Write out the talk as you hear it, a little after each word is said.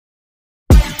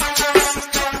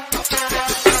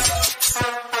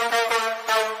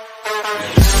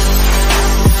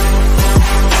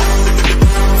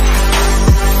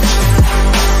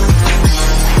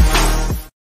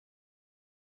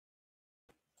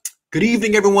Good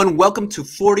evening, everyone. Welcome to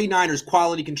 49ers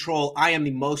Quality Control. I am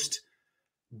the most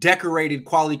decorated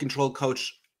quality control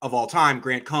coach of all time,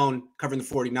 Grant Cohn, covering the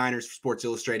 49ers for Sports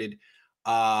Illustrated.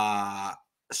 Sorry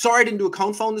I didn't do a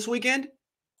Cohn phone this weekend.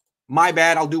 My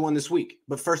bad. I'll do one this week.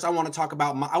 But first, I want to talk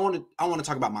about my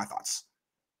thoughts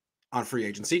on free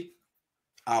agency,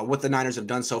 what the Niners have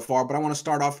done so far. But I want to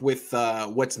start off with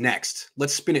what's next.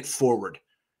 Let's spin it forward.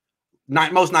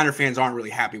 Most Niner fans aren't really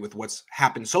happy with what's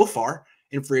happened so far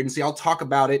in free agency. I'll talk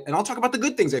about it, and I'll talk about the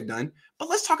good things they've done. But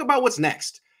let's talk about what's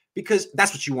next, because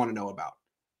that's what you want to know about.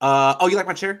 Oh, you like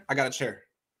my chair? I got a chair.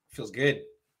 Feels good.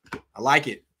 I like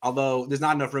it, although there's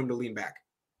not enough room to lean back.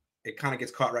 It kind of gets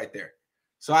caught right there.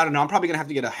 So I don't know. I'm probably going to have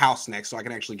to get a house next so I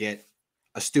can actually get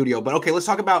a studio. But okay, let's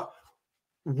talk about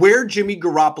where Jimmy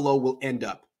Garoppolo will end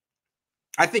up.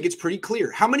 I think it's pretty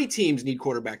clear. How many teams need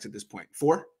quarterbacks at this point?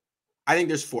 4? I think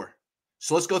there's 4.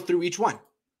 So let's go through each one.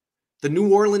 The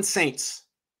New Orleans Saints,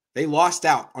 they lost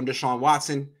out on Deshaun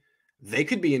Watson. They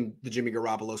could be in the Jimmy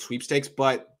Garoppolo sweepstakes,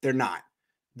 but they're not.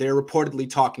 They're reportedly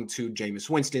talking to Jameis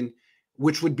Winston,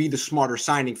 which would be the smarter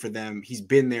signing for them. He's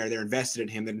been there. They're invested in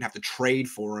him. They didn't have to trade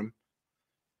for him.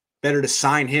 Better to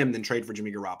sign him than trade for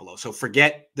Jimmy Garoppolo. So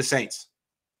forget the Saints.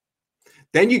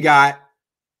 Then you got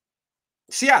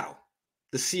Seattle,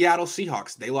 the Seattle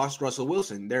Seahawks. They lost Russell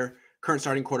Wilson. Their current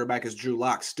starting quarterback is Drew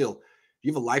Lock. Still,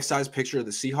 you have a life-size picture of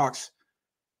the Seahawks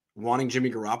wanting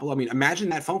Jimmy Garoppolo. I mean, imagine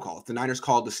that phone call. If the Niners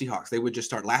called the Seahawks, they would just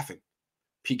start laughing.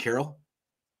 Pete Carroll,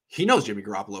 he knows Jimmy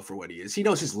Garoppolo for what he is. He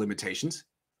knows his limitations.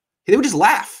 They would just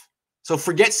laugh. So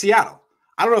forget Seattle.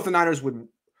 I don't know if the Niners would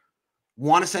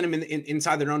want to send him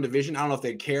inside their own division. I don't know if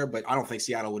they'd care, but I don't think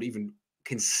Seattle would even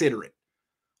consider it.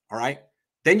 All right?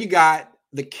 Then you got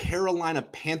the Carolina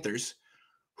Panthers,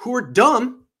 who are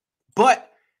dumb, but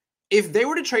if they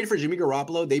were to trade for Jimmy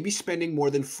Garoppolo, they'd be spending more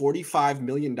than $45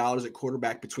 million at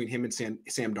quarterback between him and Sam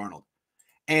Darnold.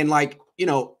 And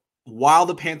while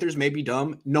the Panthers may be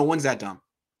dumb, no one's that dumb.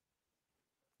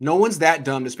 No one's that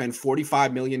dumb to spend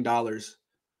 $45 million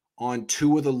on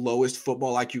 2 of the lowest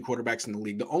football IQ quarterbacks in the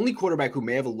league. The only quarterback who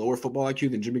may have a lower football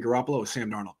IQ than Jimmy Garoppolo is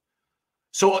Sam Darnold.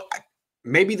 So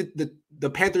maybe the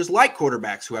Panthers like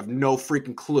quarterbacks who have no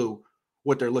freaking clue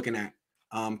what they're looking at.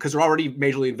 Because they're already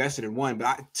majorly invested in 1,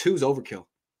 but 2's overkill.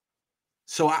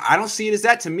 So I don't see it as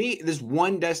that. To me, there's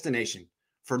one destination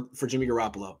for Jimmy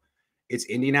Garoppolo. It's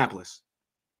Indianapolis.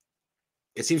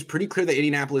 It seems pretty clear that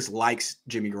Indianapolis likes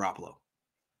Jimmy Garoppolo.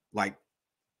 Like,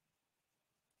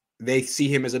 they see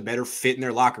him as a better fit in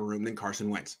their locker room than Carson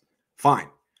Wentz. Fine.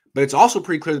 But it's also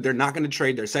pretty clear that they're not going to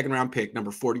trade their second-round pick,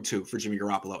 number 42, for Jimmy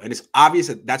Garoppolo. And it's obvious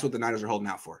that that's what the Niners are holding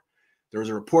out for. There was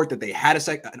a report that they had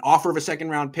an offer of a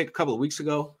second-round pick a couple of weeks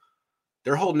ago.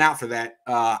 They're holding out for that.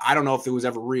 I don't know if it was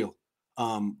ever real.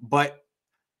 But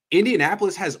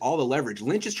Indianapolis has all the leverage.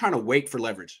 Lynch is trying to wait for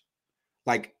leverage.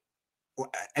 Like,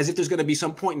 as if there's going to be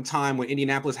some point in time when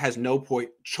Indianapolis has no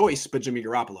choice but Jimmy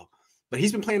Garoppolo. But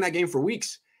he's been playing that game for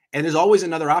weeks, and there's always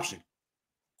another option.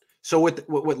 So what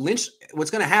Lynch,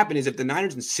 what's going to happen is if the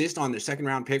Niners insist on their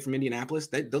second-round pick from Indianapolis,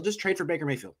 they'll just trade for Baker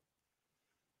Mayfield.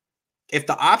 If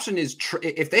the option is,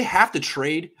 if they have to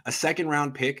trade a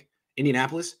second-round pick,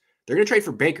 Indianapolis, they're going to trade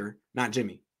for Baker, not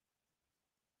Jimmy.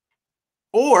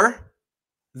 Or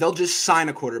they'll just sign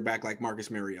a quarterback like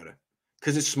Marcus Mariota,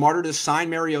 because it's smarter to sign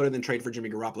Mariota than trade for Jimmy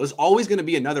Garoppolo. There's always going to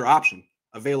be another option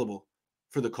available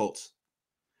for the Colts.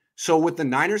 So what the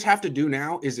Niners have to do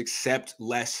now is accept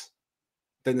less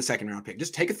than the second-round pick.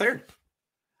 Just take a third.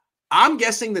 I'm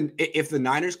guessing that if the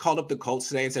Niners called up the Colts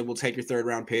today and said, we'll take your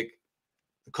third-round pick,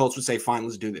 the Colts would say, fine,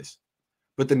 let's do this.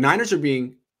 But the Niners are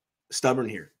being stubborn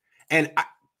here. And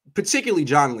particularly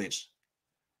John Lynch.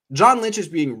 John Lynch is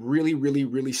being really, really,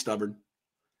 really stubborn.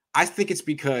 I think it's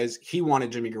because he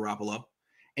wanted Jimmy Garoppolo.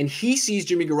 And he sees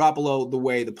Jimmy Garoppolo the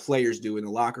way the players do in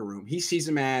the locker room. He sees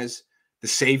him as the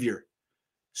savior.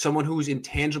 Someone whose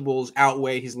intangibles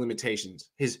outweigh his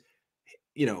limitations.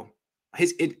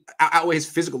 Outweigh his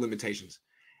physical limitations.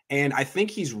 And I think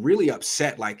he's really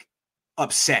upset,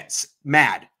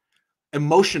 mad,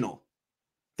 emotional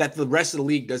that the rest of the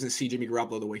league doesn't see Jimmy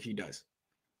Garoppolo the way he does.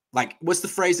 Like, what's the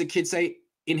phrase that kids say?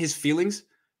 In his feelings?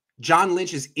 John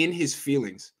Lynch is in his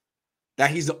feelings that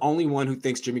he's the only one who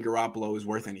thinks Jimmy Garoppolo is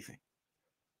worth anything.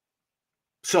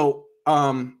 So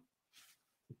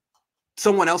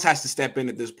someone else has to step in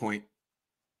at this point.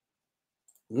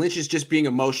 Lynch is just being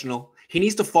emotional. He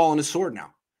needs to fall on his sword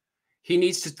now. He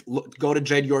needs to go to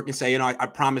Jed York and say, I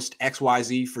promised X, Y,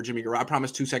 Z for Jimmy Garoppolo. I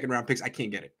promised 2 second-round picks. I can't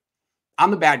get it.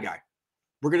 I'm the bad guy.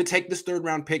 We're going to take this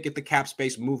third-round pick, get the cap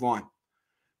space, move on.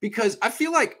 Because I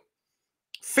feel like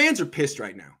fans are pissed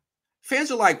right now.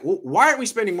 Fans are like, well, why aren't we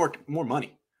spending more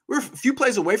money? We're a few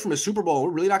plays away from a Super Bowl. We're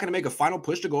really not going to make a final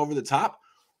push to go over the top.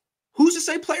 Who's to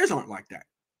say players aren't like that?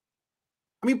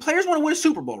 I mean, players want to win a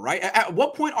Super Bowl, right? At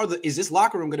what point is this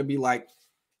locker room going to be like,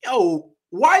 yo,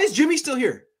 why is Jimmy still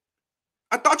here?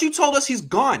 I thought you told us he's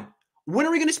gone. When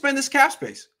are we going to spend this cap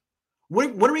space? When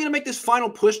are we going to make this final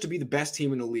push to be the best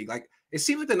team in the league? Like, it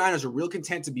seems like the Niners are real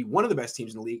content to be one of the best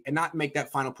teams in the league and not make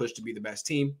that final push to be the best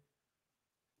team.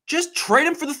 Just trade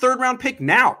him for the third-round pick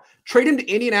now. Trade him to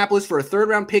Indianapolis for a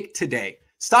third-round pick today.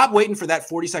 Stop waiting for that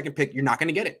 42nd pick. You're not going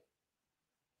to get it.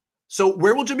 So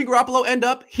where will Jimmy Garoppolo end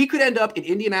up? He could end up in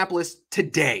Indianapolis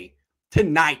today,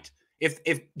 tonight. If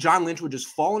John Lynch would just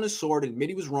fall on his sword and admit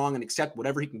he was wrong and accept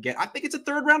whatever he can get, I think it's a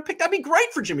third-round pick. That'd be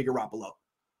great for Jimmy Garoppolo.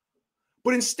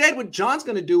 But instead, what John's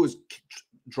going to do is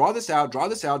draw this out,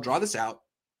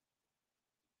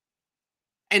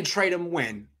 and trade him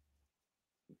when?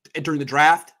 During the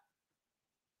draft?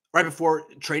 Right before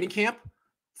training camp?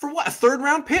 For what? A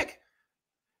third-round pick?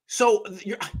 So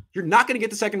you're not going to get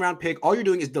the second-round pick. All you're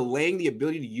doing is delaying the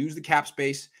ability to use the cap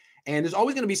space. And there's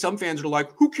always going to be some fans that are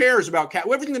like, who cares about cap?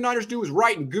 Everything the Niners do is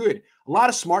right and good. A lot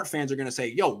of smart fans are going to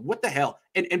say, yo, what the hell?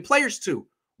 And players too.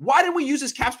 Why didn't we use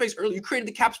this cap space earlier? You created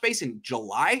the cap space in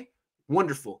July?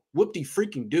 Wonderful.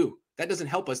 Whoop-de-freaking-do. That doesn't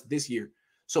help us this year.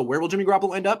 So where will Jimmy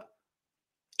Garoppolo end up?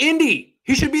 Indy.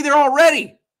 He should be there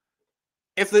already.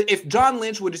 If John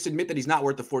Lynch would just admit that he's not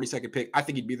worth the 42nd pick, I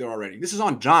think he'd be there already. This is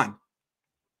on John.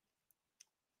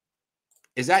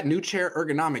 Is that new chair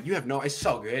ergonomic? You have no, it's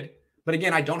so good. But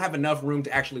again, I don't have enough room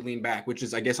to actually lean back, which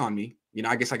is, I guess, on me. You know,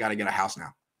 I guess I got to get a house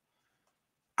now.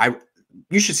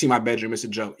 You should see my bedroom. It's a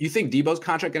joke. You think Debo's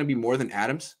contract going to be more than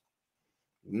Adams?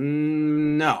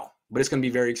 No, but it's going to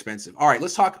be very expensive. All right,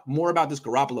 let's talk more about this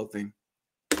Garoppolo thing.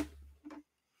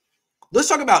 Let's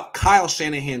talk about Kyle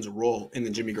Shanahan's role in the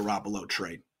Jimmy Garoppolo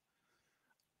trade.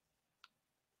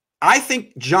 I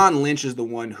think John Lynch is the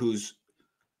one who's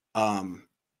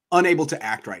unable to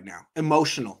act right now,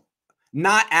 emotional,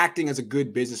 not acting as a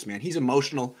good businessman. He's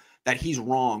emotional that he's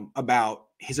wrong about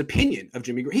his opinion of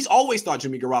Jimmy. He's always thought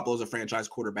Jimmy Garoppolo is a franchise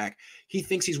quarterback. He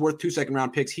thinks he's worth 2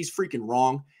 second-round picks. He's freaking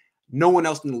wrong. No one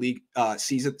else in the league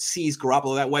sees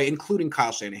Garoppolo that way, including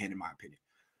Kyle Shanahan, in my opinion.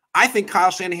 I think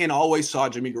Kyle Shanahan always saw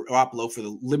Jimmy Garoppolo for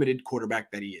the limited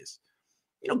quarterback that he is.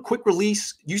 You know, quick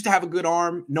release, used to have a good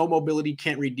arm, no mobility,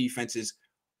 can't read defenses.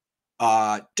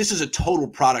 This is a total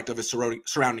product of his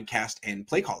surrounding cast and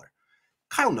play caller.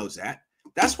 Kyle knows that.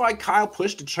 That's why Kyle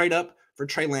pushed to trade up for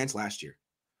Trey Lance last year.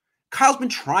 Kyle's been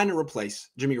trying to replace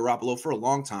Jimmy Garoppolo for a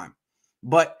long time,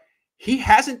 but he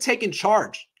hasn't taken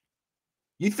charge.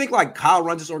 You think like Kyle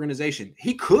runs this organization.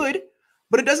 He could,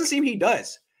 but it doesn't seem he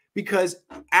does, because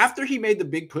after he made the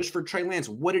big push for Trey Lance,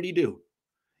 what did he do?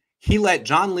 He let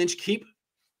John Lynch keep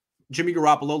Jimmy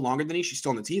Garoppolo longer than he should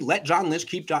still on the team. Let John Lynch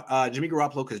keep Jimmy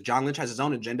Garoppolo because John Lynch has his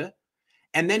own agenda.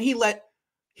 And then he let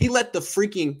the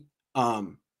freaking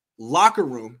locker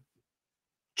room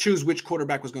choose which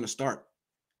quarterback was going to start.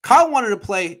 Kyle wanted to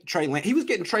play Trey Lance. He was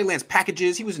getting Trey Lance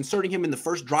packages. He was inserting him in the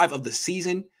first drive of the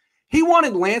season. He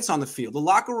wanted Lance on the field. The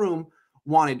locker room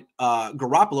wanted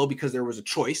Garoppolo because there was a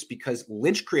choice, because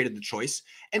Lynch created the choice.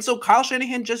 And so Kyle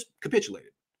Shanahan just capitulated.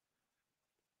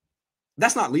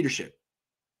 That's not leadership.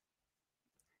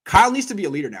 Kyle needs to be a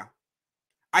leader now.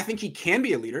 I think he can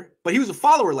be a leader, but he was a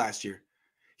follower last year.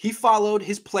 He followed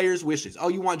his players' wishes. Oh,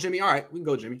 you want Jimmy? All right, we can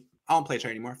go, Jimmy. I don't play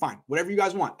Trey anymore. Fine. Whatever you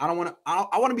guys want. I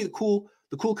want to be the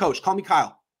cool coach. Call me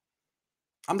Kyle.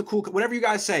 I'm the cool, whatever you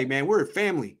guys say, man. We're a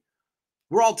family.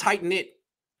 We're all tight knit.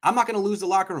 I'm not going to lose the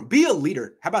locker room. Be a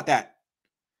leader. How about that?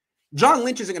 John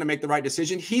Lynch isn't going to make the right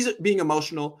decision. He's being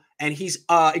emotional, and he's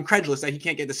incredulous that he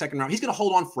can't get the second round. He's going to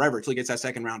hold on forever until he gets that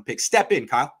second round pick. Step in,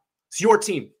 Kyle. It's your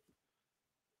team.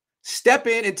 Step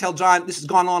in and tell John, this has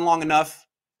gone on long enough.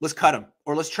 Let's cut him,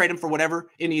 or let's trade him for whatever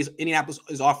Indianapolis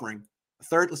is offering. A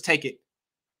third, let's take it.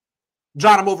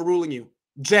 John, I'm overruling you.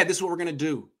 Jed, this is what we're going to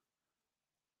do.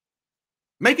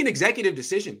 Make an executive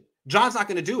decision. John's not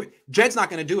going to do it. Jed's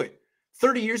not going to do it.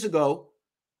 30 years ago,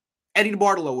 Eddie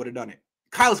DeBartolo would have done it.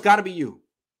 Kyle, it's got to be you.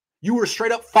 You were a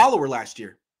straight-up follower last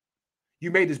year.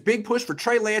 You made this big push for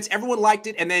Trey Lance. Everyone liked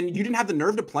it, and then you didn't have the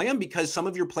nerve to play him because some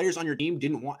of your players on your team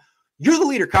didn't want. You're the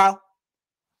leader, Kyle.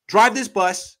 Drive this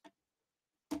bus.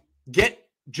 Get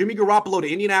Jimmy Garoppolo to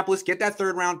Indianapolis, get that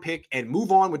third-round pick, and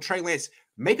move on with Trey Lance.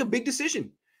 Make a big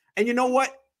decision. And you know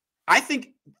what? I think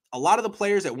a lot of the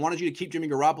players that wanted you to keep Jimmy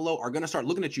Garoppolo are going to start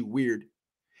looking at you weird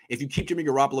if you keep Jimmy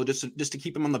Garoppolo just to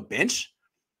keep him on the bench.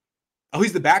 Oh,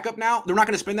 he's the backup now? They're not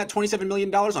going to spend that $27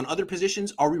 million on other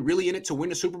positions? Are we really in it to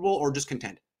win a Super Bowl or just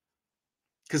contend?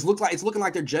 Because it's looking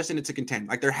like they're just in it to contend.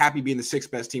 Like they're happy being the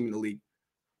sixth best team in the league.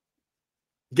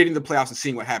 Getting to the playoffs and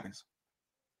seeing what happens.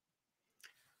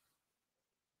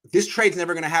 This trade's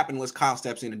never going to happen unless Kyle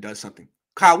steps in and does something.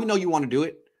 Kyle, we know you want to do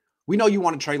it. We know you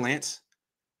want to trade Lance.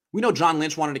 We know John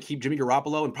Lynch wanted to keep Jimmy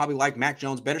Garoppolo and probably like Mac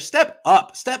Jones better. Step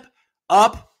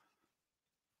up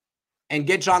and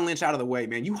get John Lynch out of the way,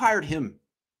 man. You hired him.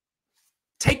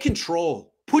 Take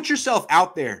control. Put yourself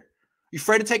out there. You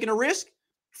afraid of taking a risk?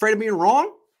 Afraid of being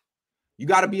wrong? You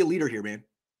got to be a leader here, man.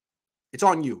 It's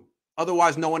on you.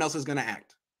 Otherwise, no one else is going to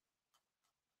act.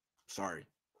 Sorry.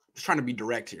 Just trying to be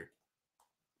direct here.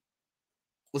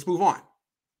 Let's move on.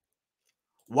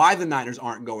 Why the Niners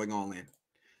aren't going all in.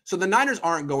 So the Niners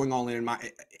aren't going all in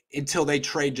until they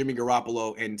trade Jimmy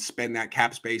Garoppolo and spend that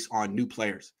cap space on new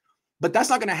players. But that's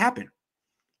not going to happen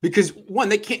because, one,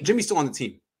 they can't. Jimmy's still on the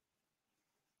team.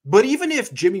 But even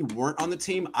if Jimmy weren't on the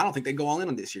team, I don't think they'd go all in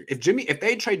on this year. If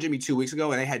they trade Jimmy 2 weeks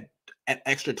ago and they had an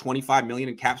extra $25 million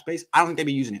in cap space, I don't think they'd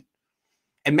be using it.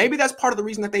 And maybe that's part of the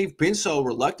reason that they've been so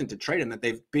reluctant to trade him, that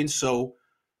they've been so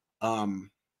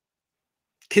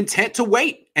content to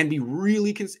wait and be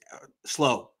really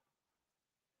slow.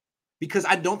 Because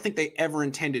I don't think they ever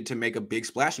intended to make a big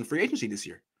splash in free agency this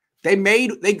year. They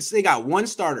got one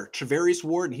starter, Travarius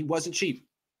Ward, and he wasn't cheap.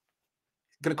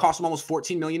 It's going to cost them almost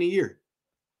 $14 million a year.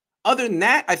 Other than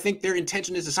that, I think their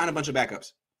intention is to sign a bunch of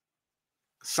backups.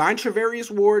 Sign Travarius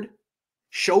Ward,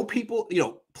 show people,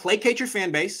 placate your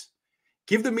fan base,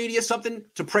 give the media something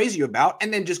to praise you about,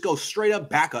 and then just go straight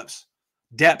up backups,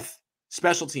 depth,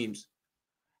 special teams.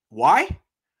 Why?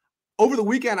 Over the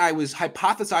weekend, I was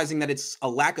hypothesizing that it's a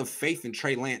lack of faith in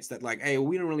Trey Lance, that like, hey,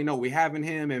 we don't really know what we have in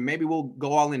him, and maybe we'll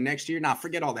go all in next year. Nah,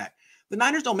 forget all that. The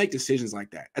Niners don't make decisions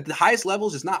like that. At the highest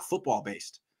levels, it's not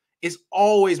football-based. It's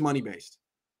always money-based.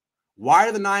 Why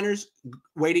are the Niners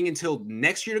waiting until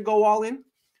next year to go all in?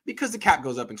 Because the cap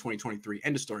goes up in 2023.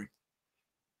 End of story.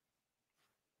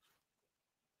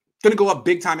 Going to go up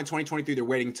big time in 2023. They're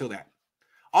waiting until that.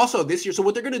 Also, this year, so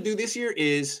what they're going to do this year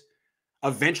is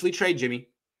eventually trade Jimmy.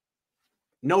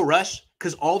 No rush,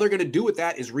 because all they're going to do with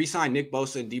that is re-sign Nick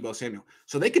Bosa and Deebo Samuel.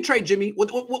 So they could trade Jimmy.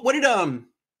 What did Adam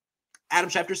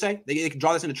Schefter say? They could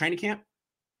draw this into training camp?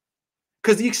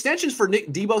 Because the extensions for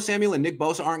Deebo Samuel and Nick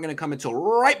Bosa aren't going to come until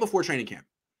right before training camp.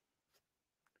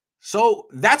 So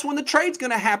that's when the trade's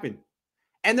going to happen.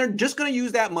 And they're just going to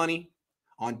use that money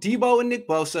on Deebo and Nick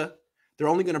Bosa. They're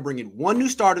only going to bring in one new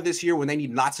starter this year when they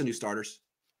need lots of new starters.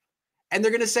 And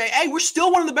they're going to say, hey, we're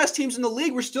still one of the best teams in the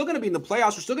league. We're still going to be in the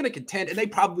playoffs. We're still going to contend, and they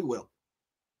probably will.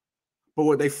 But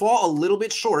where they fall a little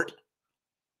bit short,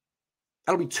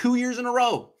 that'll be 2 years in a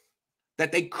row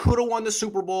that they could have won the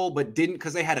Super Bowl but didn't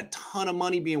because they had a ton of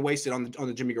money being wasted on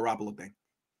the Jimmy Garoppolo thing.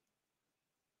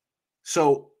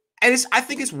 So, and I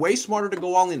think it's way smarter to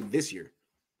go all in this year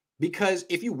because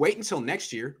if you wait until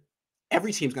next year,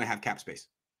 every team's going to have cap space.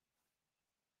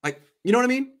 Like, you know what I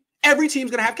mean? Every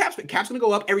team's going to have cap space. Cap's going to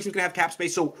go up. Every team's going to have cap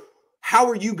space. So how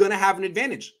are you going to have an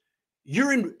advantage?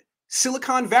 You're in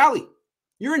Silicon Valley.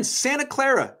 You're in Santa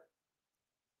Clara.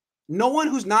 No one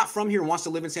who's not from here wants to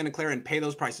live in Santa Clara and pay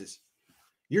those prices.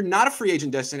 You're not a free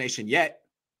agent destination yet.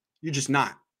 You're just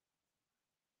not.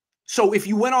 So if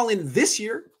you went all in this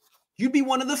year, you'd be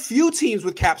one of the few teams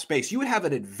with cap space. You would have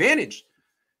an advantage.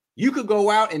 You could go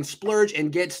out and splurge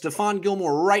and get Stephon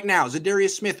Gilmore right now,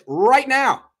 Zadarius Smith right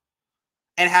now,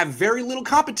 and have very little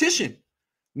competition.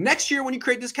 Next year, when you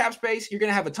create this cap space, you're going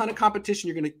to have a ton of competition.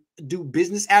 You're going to do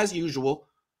business as usual,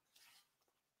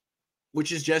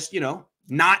 which is just,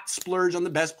 not splurge on the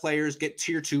best players, get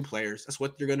tier 2 players. That's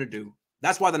what you're going to do.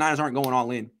 That's why the Niners aren't going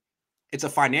all in. It's a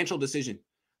financial decision.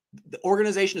 The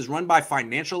organization is run by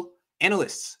financial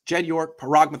analysts, Jed York,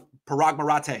 Parag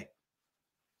Marate.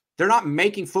 They're not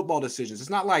making football decisions. It's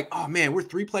not like, oh man, we're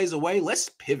 3 plays away. Let's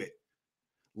pivot.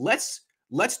 Let's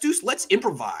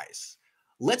improvise.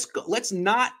 Let's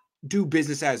not do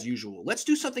business as usual. Let's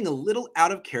do something a little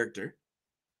out of character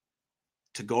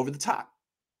to go over the top,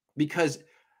 because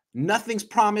nothing's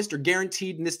promised or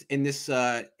guaranteed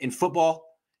in football.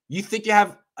 You think you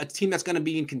have a team that's going to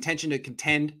be in contention to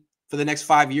contend for the next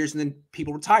 5 years, and then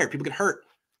people retire, people get hurt,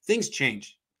 things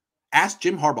change. Ask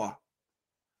Jim Harbaugh.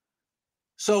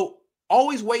 So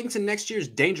always wait until next year is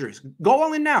dangerous. Go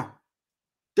all in now.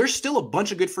 There's still a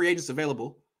bunch of good free agents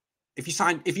available. If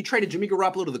you traded Jimmy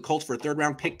Garoppolo to the Colts for a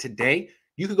 3rd-round pick today,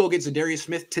 you could go get Zadarius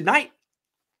Smith tonight.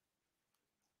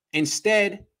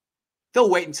 Instead, they'll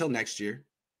wait until next year.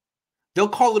 They'll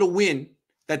call it a win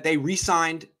that they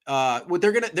re-signed.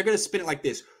 They're gonna spin it like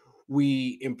this: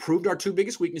 we improved our 2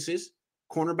 biggest weaknesses,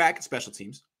 cornerback and special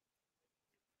teams.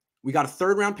 We got a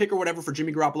 3rd-round pick or whatever for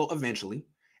Jimmy Garoppolo eventually,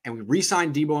 and we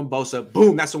re-signed Deebo and Bosa.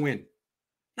 Boom, that's a win.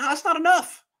 No, that's not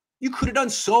enough. You could have done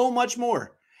so much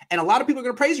more. And a lot of people are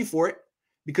going to praise you for it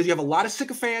because you have a lot of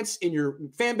sycophants in your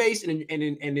fan base and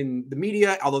in the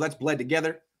media, although that's bled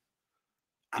together.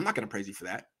 I'm not going to praise you for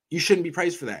that. You shouldn't be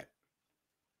praised for that.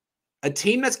 A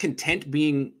team that's content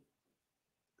being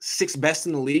 6th best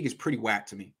in the league is pretty whack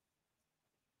to me.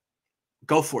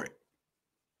 Go for it.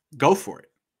 Go for it.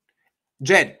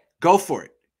 Jed, go for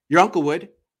it. Your uncle would.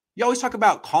 You always talk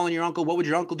about calling your uncle. What would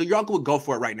your uncle do? Your uncle would go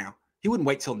for it right now. He wouldn't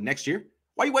wait till next year.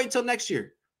 Why you wait until next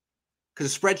year?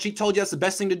 Because the spreadsheet told you that's the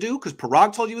best thing to do? Because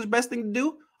Parag told you it was the best thing to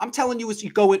do? I'm telling you, you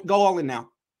go all in now.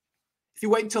 If you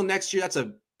wait until next year,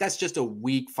 that's just a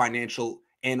weak financial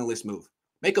analyst move.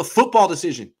 Make a football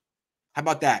decision. How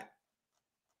about that?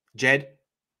 Jed?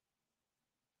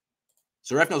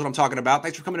 So Ref knows what I'm talking about.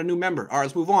 Thanks for coming a new member. All right,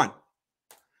 let's move on.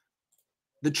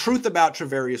 The truth about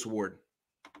Travarius Ward.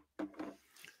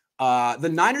 The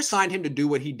Niners signed him to do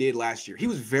what he did last year. He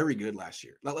was very good last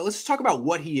year. Now, let's talk about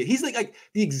what he is. He's like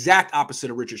the exact opposite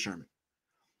of Richard Sherman.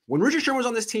 When Richard Sherman was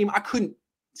on this team, I couldn't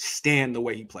stand the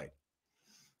way he played.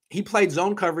 He played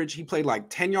zone coverage. He played like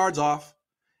 10 yards off,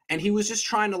 and he was just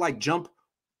trying to like jump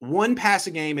one pass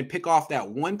a game and pick off that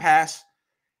one pass.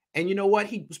 And you know what?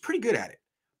 He was pretty good at it.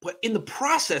 But in the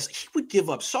process, he would give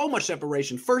up so much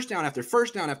separation, first down after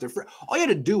first down after first. All you had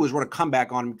to do was run a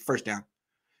comeback on him first down.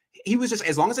 He was just,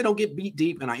 as long as I don't get beat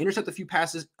deep and I intercept a few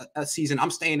passes a season,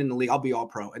 I'm staying in the league. I'll be all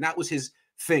pro. And that was his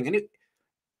thing. And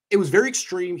it was very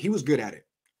extreme. He was good at it.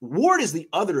 Ward is the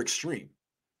other extreme.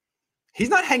 He's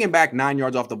not hanging back 9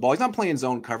 yards off the ball. He's not playing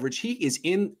zone coverage. He is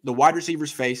in the wide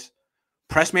receiver's face,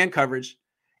 press man coverage.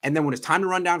 And then when it's time to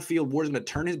run downfield, Ward's going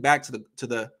to turn his back to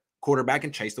the quarterback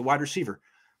and chase the wide receiver.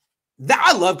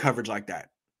 I love coverage like that.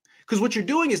 Because what you're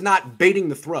doing is not baiting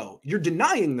the throw. You're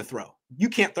denying the throw. You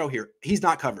can't throw here. He's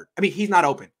not covered. I mean, he's not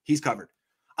open. He's covered.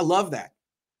 I love that.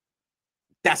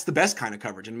 That's the best kind of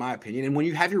coverage, in my opinion. And when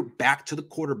you have your back to the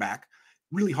quarterback,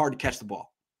 really hard to catch the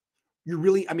ball.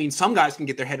 Some guys can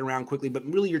get their head around quickly, but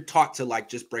really you're taught to like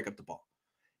just break up the ball.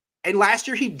 And last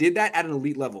year he did that at an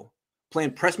elite level,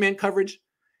 playing press man coverage.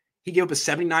 He gave up a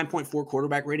 79.4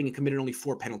 quarterback rating and committed only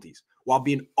 4 penalties while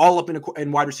being all up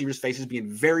in wide receivers' faces, being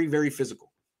very, very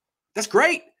physical. That's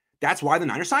great. That's why the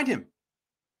Niners signed him.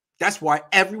 That's why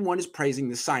everyone is praising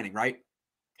this signing, right?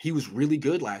 He was really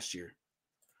good last year.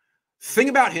 Thing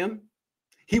about him,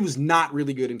 he was not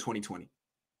really good in 2020.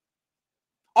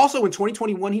 Also, in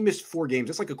 2021, he missed 4 games.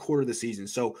 That's like a quarter of the season.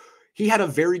 So he had a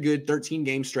very good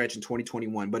 13-game stretch in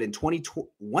 2021. But in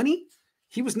 2020,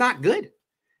 he was not good.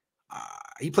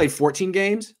 He played 14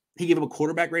 games. He gave up a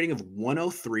quarterback rating of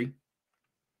 103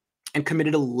 and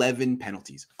committed 11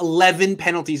 penalties. 11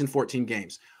 penalties in 14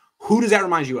 games. Who does that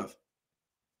remind you of?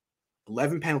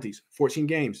 11 penalties, 14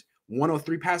 games,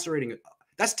 103 passer rating.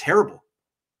 That's terrible.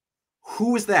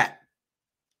 Who is that?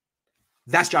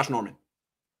 That's Josh Norman.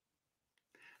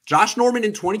 Josh Norman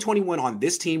in 2021 on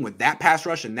this team with that pass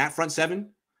rush and that front seven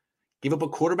gave up a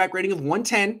quarterback rating of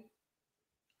 110,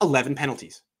 11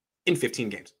 penalties in 15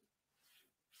 games.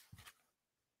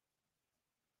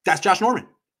 That's Josh Norman.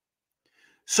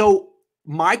 So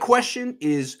my question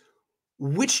is,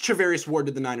 which Travarius Ward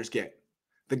did the Niners get?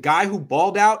 The guy who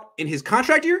balled out in his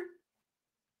contract year?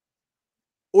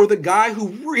 Or the guy who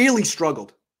really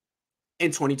struggled in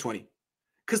 2020?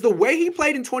 Because the way he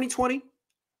played in 2020,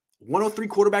 103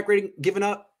 quarterback rating, giving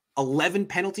up 11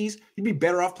 penalties, you'd be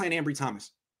better off playing Ambry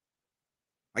Thomas.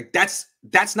 Like that's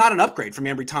not an upgrade from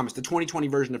Ambry Thomas, the 2020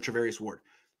 version of Travarius Ward.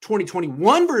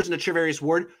 2021 version of Travarius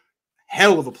Ward,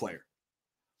 hell of a player.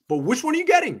 But which one are you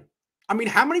getting? I mean,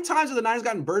 how many times have the Niners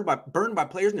gotten burned by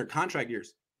players in their contract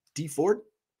years? D Ford?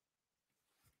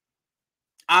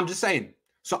 I'm just saying.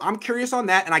 So I'm curious on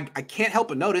that, and I can't help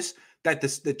but notice that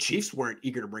the Chiefs weren't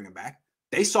eager to bring him back.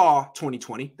 They saw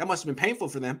 2020. That must have been painful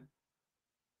for them.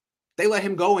 They let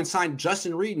him go and sign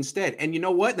Justin Reed instead. And you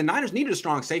know what? The Niners needed a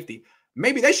strong safety.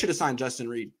 Maybe they should have signed Justin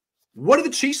Reed. What do the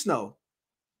Chiefs know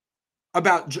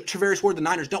about Travarius Ward? The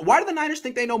Niners don't. Why do the Niners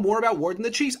think they know more about Ward than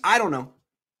the Chiefs? I don't know.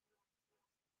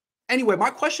 Anyway, my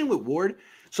question with Ward,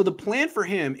 so the plan for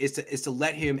him is to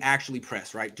let him actually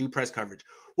press, right? Do press coverage.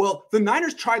 Well, the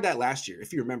Niners tried that last year,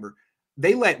 if you remember.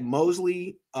 They let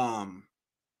Mosley,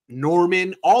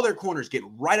 Norman, all their corners get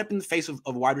right up in the face of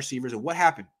wide receivers. And what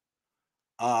happened?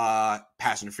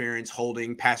 Pass interference,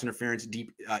 holding, pass interference,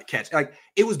 deep catch. Like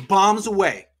it was bombs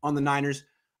away on the Niners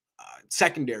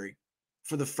secondary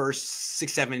for the first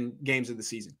 6-7 games of the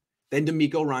season. Then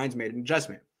DeMeco Ryans made an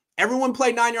adjustment. Everyone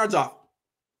played 9 yards off.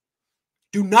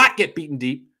 Do not get beaten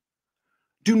deep.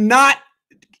 Do not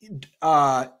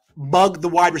mug the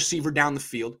wide receiver down the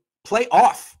field. Play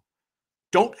off.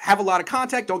 Don't have a lot of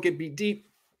contact. Don't get beat deep.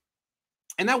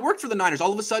 And that worked for the Niners.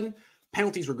 All of a sudden,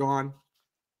 penalties were gone.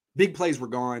 Big plays were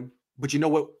gone. But you know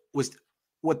what was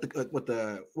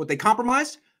what they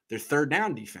compromised? Their third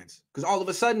down defense. Because all of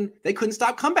a sudden they couldn't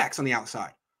stop comebacks on the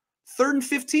outside. 3rd and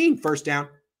 15, first down.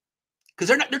 Because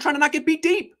they're trying to not get beat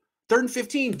deep. 3rd and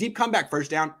 15, deep comeback,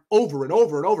 first down, over and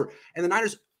over and over. And the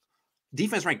Niners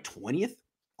defense ranked 20th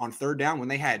on 3rd down when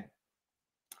they had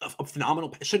a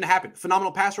phenomenal, shouldn't have happened.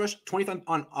 Phenomenal pass rush, 20th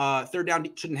on 3rd down,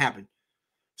 shouldn't happen.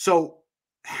 So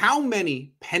how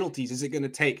many penalties is it going to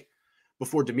take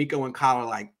before D'Amico and Kyle are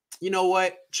like, you know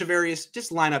what, Trevarius,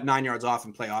 just line up 9 yards off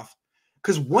and play off?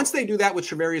 Because once they do that with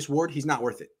Trevarius Ward, he's not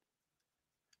worth it.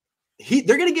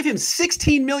 They're going to give him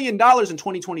 $16 million in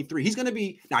 2023. He's going to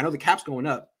be, now I know the cap's going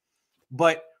up,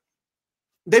 but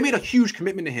they made a huge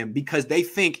commitment to him because they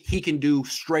think he can do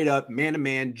straight up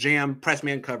man-to-man, jam, press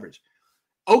man coverage.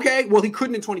 Okay, well, he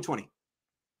couldn't in 2020.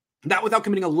 Not without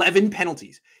committing 11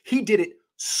 penalties. He did it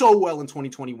so well in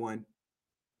 2021.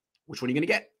 Which one are you going to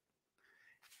get?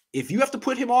 If you have to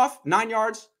put him off 9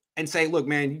 yards and say, look,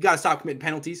 man, you got to stop committing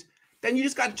penalties, then you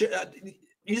just got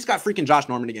freaking Josh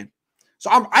Norman again.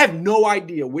 So I have no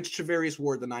idea which Trevarius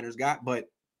Ward the Niners got, but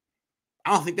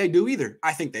I don't think they do either.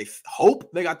 I think they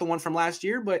hope they got the one from last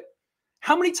year, but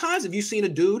how many times have you seen a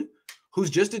dude who's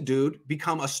just a dude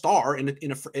become a star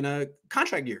in a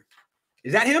contract year?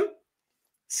 Is that him?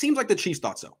 Seems like the Chiefs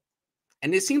thought so.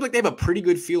 And it seems like they have a pretty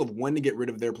good feel of when to get rid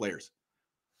of their players.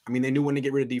 I mean, they knew when to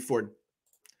get rid of D Ford.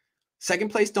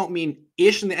 Second place don't mean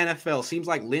ish in the NFL. Seems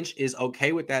like Lynch is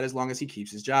okay with that as long as he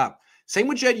keeps his job. Same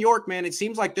with Jed York, man. It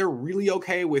seems like they're really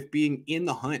okay with being in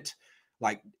the hunt.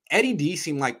 Like Eddie D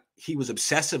seemed like he was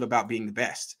obsessive about being the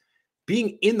best.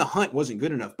 Being in the hunt wasn't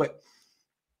good enough, but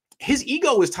his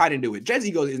ego was tied into it. Jed's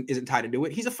ego isn't tied into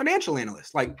it. He's a financial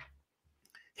analyst. Like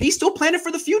he's still planning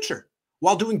for the future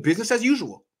while doing business as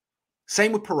usual.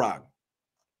 Same with Parag.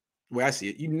 The way I see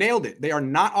it, you nailed it. They are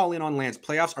not all in on Lance.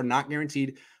 Playoffs are not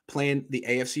guaranteed playing the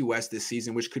AFC West this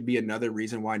season, which could be another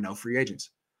reason why no free agents.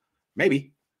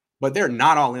 Maybe. But they're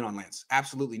not all in on Lance.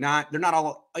 Absolutely not. They're not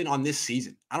all in on this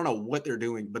season. I don't know what they're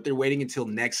doing, but they're waiting until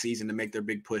next season to make their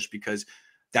big push because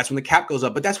that's when the cap goes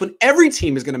up. But that's when every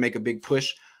team is going to make a big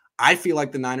push. I feel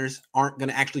like the Niners aren't going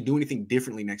to actually do anything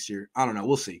differently next year. I don't know.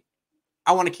 We'll see.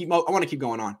 I want to keep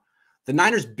going on. The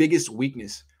Niners' biggest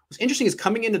weakness, what's interesting is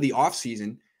coming into the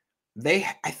offseason,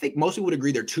 I think most people would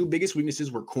agree their two biggest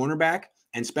weaknesses were cornerback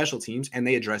and special teams, and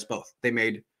they addressed both.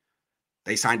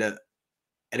 They signed an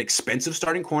expensive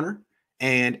starting corner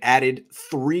and added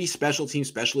 3 special team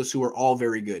specialists who are all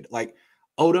very good. Like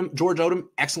George Odom,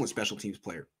 excellent special teams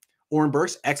player. Oren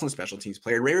Burks, excellent special teams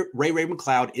player. Ray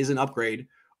McLeod is an upgrade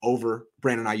over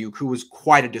Brandon Ayuk, who was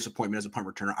quite a disappointment as a punt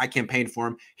returner. I campaigned for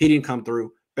him. He didn't come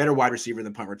through. Better wide receiver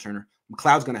than punt returner.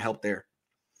 McLeod's going to help there.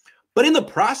 But in the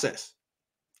process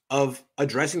of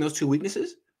addressing those two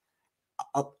weaknesses,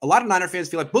 a lot of Niner fans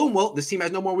feel like, boom, well, this team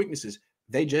has no more weaknesses.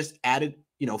 They just added,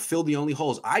 filled the only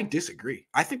holes. I disagree.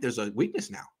 I think there's a weakness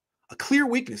now, a clear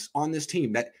weakness on this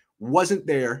team that wasn't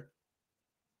there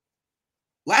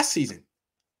last season.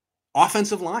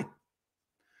 Offensive line.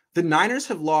 The Niners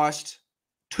have lost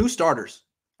 2 starters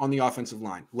on the offensive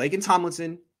line, Laken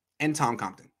Tomlinson and Tom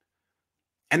Compton.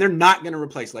 And they're not going to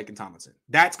replace Laken Tomlinson.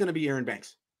 That's going to be Aaron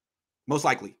Banks, most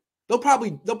likely. They'll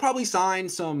probably sign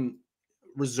some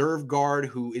reserve guard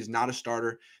who is not a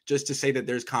starter just to say that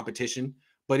there's competition,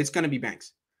 but it's going to be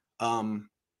Banks. And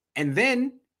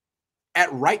then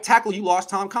at right tackle, you lost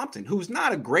Tom Compton, who's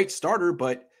not a great starter,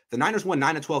 but the Niners won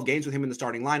 9 of 12 games with him in the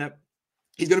starting lineup.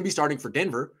 He's going to be starting for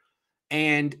Denver.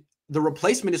 And the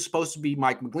replacement is supposed to be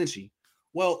Mike McGlinchey.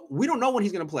 Well, we don't know when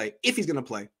he's going to play. If he's going to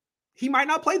play, he might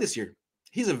not play this year.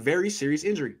 He's a very serious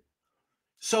injury.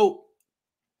 So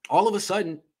all of a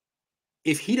sudden,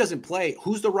 if he doesn't play,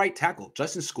 who's the right tackle?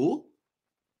 Justin School?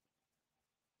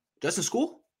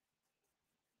 Colton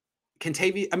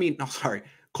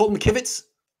Kivitz?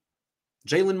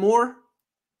 Jalen Moore?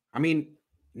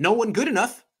 No one good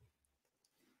enough.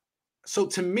 So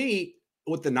to me,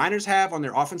 what the Niners have on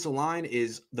their offensive line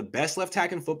is the best left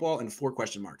tackle in football and 4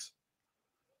 question marks.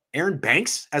 Aaron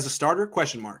Banks as a starter?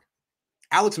 Question mark.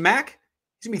 Alex Mack?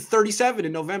 He's going to be 37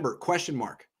 in November? Question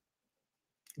mark.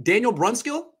 Daniel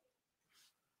Brunskill?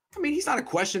 He's not a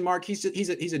question mark. He's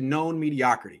a known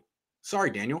mediocrity. Sorry,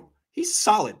 Daniel. He's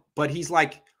solid, but he's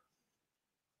like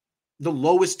the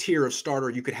lowest tier of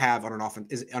starter you could have on an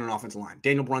offensive line.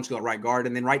 Daniel Brunskill at right guard,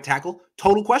 and then right tackle,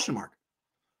 total question mark.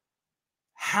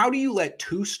 How do you let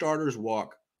 2 starters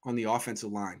walk on the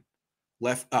offensive line,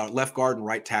 left guard and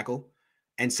right tackle,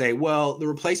 and say, well, the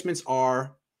replacements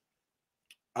are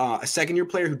a second-year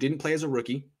player who didn't play as a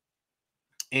rookie,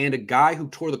 and a guy who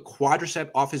tore the quadricep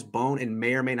off his bone and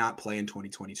may or may not play in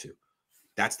 2022.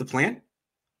 That's the plan?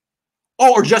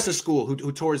 Oh, or Justice School,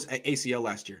 who tore his ACL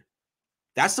last year.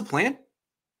 That's the plan.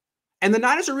 And the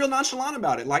Niners are real nonchalant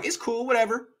about it. Like, it's cool,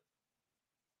 whatever.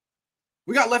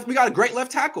 We got a great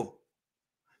left tackle.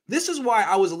 This is why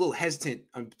I was a little hesitant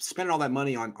on spending all that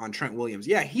money on Trent Williams.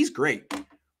 Yeah, he's great.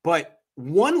 But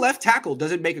one left tackle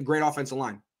doesn't make a great offensive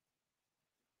line.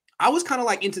 I was kind of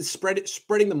like into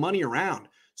spreading the money around.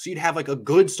 So you'd have like a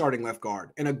good starting left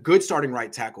guard and a good starting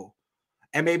right tackle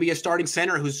and maybe a starting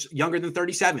center who's younger than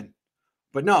 37.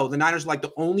 But no, the Niners are like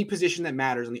the only position that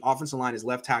matters on the offensive line is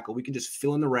left tackle. We can just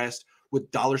fill in the rest with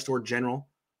dollar store general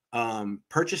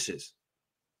purchases.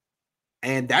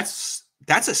 And that's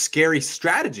a scary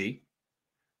strategy.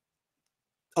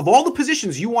 Of all the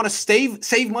positions you want to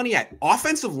save money at,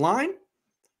 offensive line,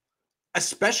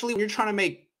 especially when you're trying to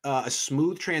make a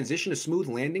smooth transition, a smooth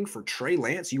landing for Trey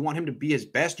Lance. You want him to be his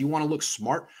best. You want to look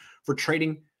smart for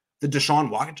trading the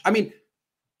Deshaun Watson. I mean,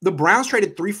 the Browns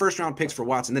traded 3 first-round picks for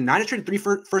Watson. The Niners traded 3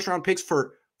 first-round picks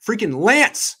for freaking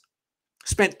Lance.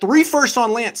 Spent 3 firsts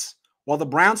on Lance, while the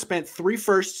Browns spent 3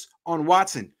 firsts on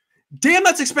Watson. Damn,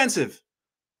 that's expensive.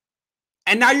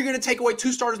 And now you're going to take away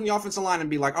 2 starters in the offensive line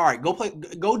and be like, all right,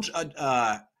 go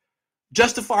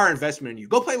justify our investment in you.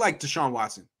 Go play like Deshaun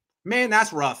Watson. Man,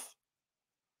 that's rough.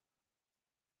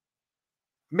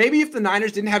 Maybe if the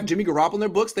Niners didn't have Jimmy Garoppolo in their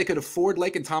books, they could afford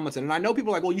Laken Tomlinson. And I know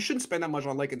people are like, well, you shouldn't spend that much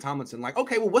on Laken Tomlinson. Like,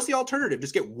 okay, well, what's the alternative?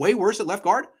 Just get way worse at left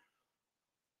guard?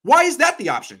 Why is that the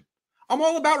option? I'm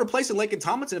all about replacing Laken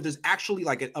Tomlinson if there's actually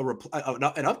like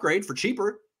an upgrade for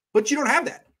cheaper, but you don't have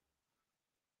that.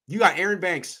 You got Aaron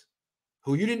Banks,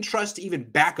 who you didn't trust to even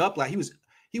back up. Like he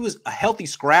was a healthy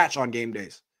scratch on game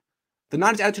days. The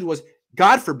Niners' attitude was,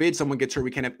 God forbid someone gets hurt.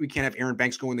 We can't have Aaron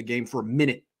Banks go in the game for a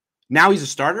minute. Now he's a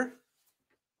starter.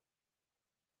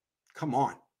 Come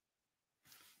on.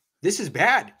 This is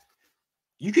bad.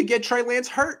 You could get Trey Lance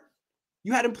hurt.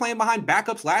 You had him playing behind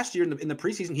backups last year in the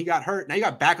preseason. He got hurt. Now you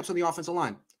got backups on the offensive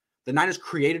line. The Niners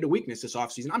created a weakness this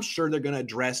offseason. I'm sure they're going to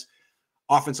address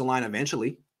offensive line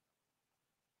eventually.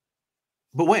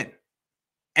 But when?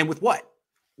 And with what?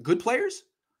 Good players?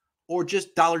 Or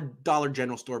just dollar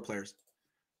general store players?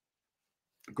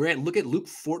 Grant, look at Luke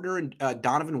Fortner and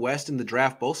Donovan West in the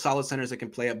draft. Both solid centers that can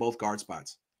play at both guard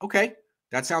spots. Okay.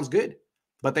 That sounds good.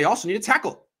 But they also need a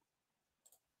tackle.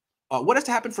 What has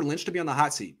to happen for Lynch to be on the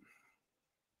hot seat?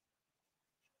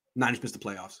 Niners missed the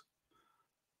playoffs.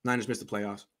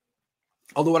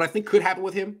 Although what I think could happen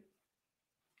with him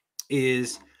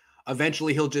is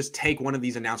eventually he'll just take one of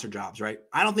these announcer jobs, right?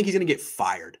 I don't think he's going to get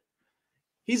fired.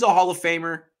 He's a Hall of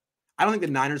Famer. I don't think the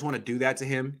Niners want to do that to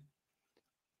him.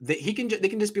 They can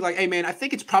just be like, hey, man, I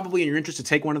think it's probably in your interest to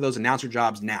take one of those announcer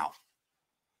jobs now,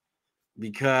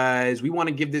 because we want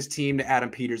to give this team to Adam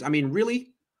Peters. I mean,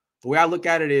 really, the way I look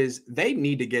at it is they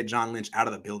need to get John Lynch out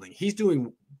of the building.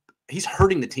 He's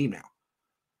hurting the team now.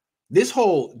 This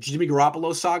whole Jimmy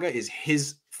Garoppolo saga is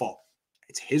his fault.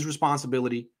 It's his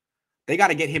responsibility. They got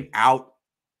to get him out.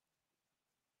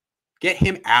 Get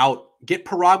him out. Get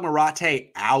Parag Marathe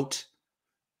out.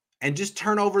 And just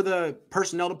turn over the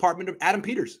personnel department to Adam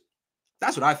Peters.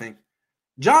 That's what I think.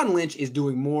 John Lynch is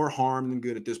doing more harm than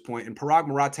good at this point, and Parag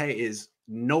Marathe is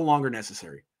no longer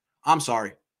necessary. I'm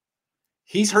sorry.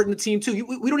 He's hurting the team too.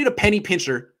 We don't need a penny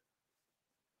pincher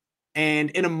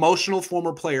and an emotional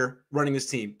former player running this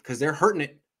team because they're hurting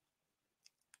it.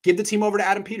 Give the team over to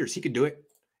Adam Peters. He could do it.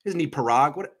 He doesn't need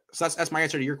Parag. So that's my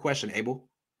answer to your question, Abel.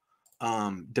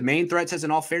 Domain Threat says,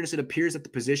 in all fairness, it appears that the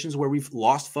positions where we've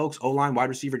lost folks, O-line, wide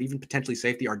receiver, and even potentially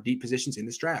safety, are deep positions in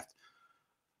this draft.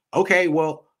 Okay,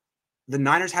 well, the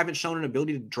Niners haven't shown an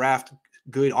ability to draft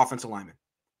good offensive linemen.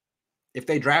 If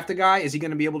they draft a guy, is he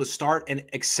going to be able to start and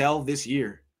excel this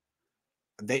year?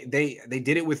 They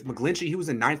did it with McGlinchey. He was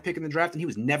the 9th pick in the draft, and he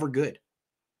was never good.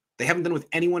 They haven't done it with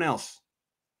anyone else.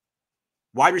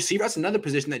 Wide receiver, that's another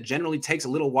position that generally takes a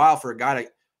little while for a guy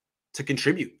to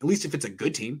contribute, at least if it's a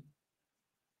good team.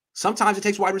 Sometimes it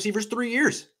takes wide receivers 3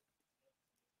 years.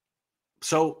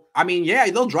 So, I mean, yeah,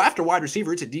 they'll draft a wide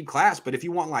receiver. It's a deep class. But if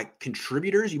you want, like,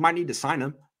 contributors, you might need to sign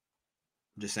them.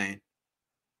 I'm just saying.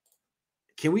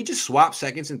 Can we just swap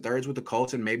seconds and thirds with the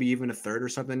Colts and maybe even a third or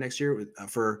something next year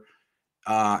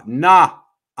nah,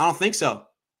 I don't think so.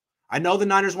 I know the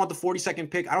Niners want the 42nd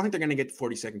pick. I don't think they're going to get the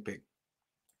 42nd pick.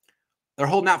 They're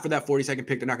holding out for that 42nd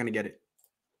pick. They're not going to get it.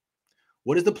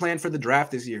 What is the plan for the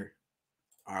draft this year?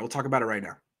 All right, we'll talk about it right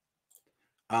now.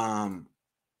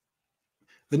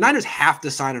 The Niners have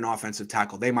to sign an offensive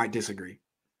tackle. They might disagree.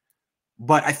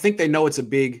 But I think they know it's a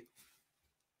big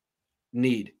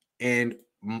need. And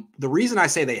the reason I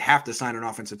say they have to sign an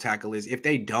offensive tackle is if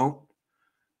they don't,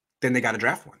 then they got to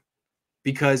draft one.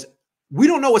 Because we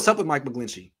don't know what's up with Mike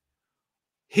McGlinchey.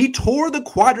 He tore the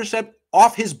quadricep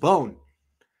off his bone.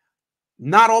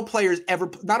 Not all players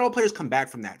come back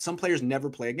from that. Some players never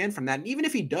play again from that. And even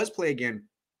if he does play again,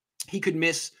 he could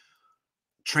miss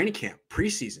training camp,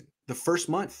 preseason, the first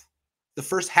month, the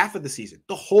first half of the season,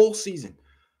 the whole season.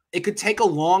 It could take a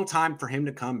long time for him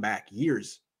to come back,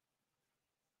 years.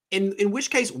 In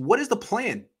which case, what is the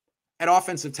plan at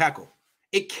offensive tackle?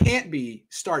 It can't be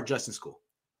start Justin School.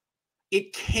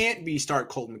 It can't be start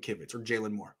Colton McKivitz or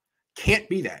Jalen Moore. Can't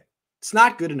be that. It's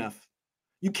not good enough.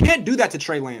 You can't do that to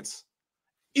Trey Lance.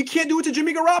 You can't do it to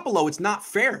Jimmy Garoppolo. It's not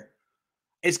fair.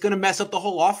 It's going to mess up the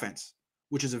whole offense,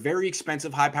 which is a very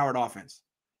expensive, high-powered offense.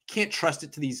 You can't trust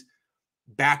it to these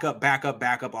backup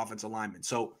offensive linemen.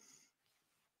 So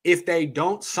if they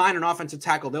don't sign an offensive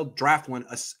tackle, they'll draft one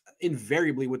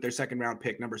invariably with their second-round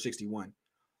pick, number 61.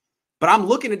 But I'm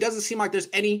looking, it doesn't seem like there's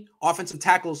any offensive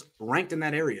tackles ranked in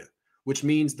that area, which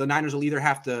means the Niners will either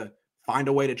have to find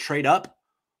a way to trade up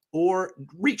or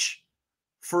reach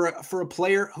for a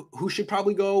player who should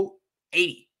probably go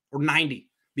 80 or 90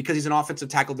 because he's an offensive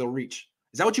tackle they'll reach.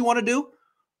 Is that what you want to do?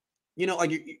 You know,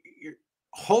 like you're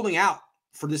holding out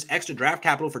for this extra draft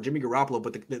capital for Jimmy Garoppolo,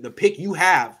 but the pick you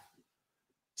have,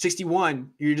 61,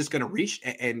 you're just going to reach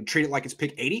and treat it like it's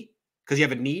pick 80 because you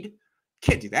have a need?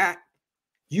 Can't do that.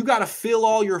 You got to fill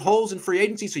all your holes in free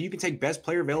agency so you can take best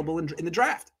player available in the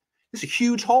draft. It's a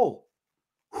huge hole.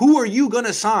 Who are you going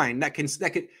to sign that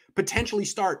could potentially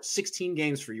start 16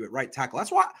 games for you at right tackle?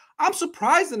 That's why I'm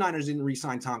surprised the Niners didn't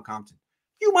re-sign Tom Compton.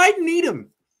 You might need him.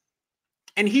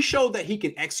 And he showed that he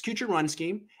can execute your run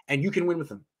scheme and you can win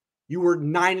with him. You were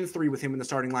 9-3 with him in the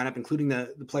starting lineup, including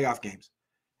the playoff games.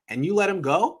 And you let him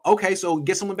go? Okay, so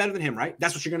get someone better than him, right?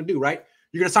 That's what you're going to do, right?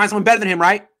 You're going to sign someone better than him,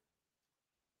 right?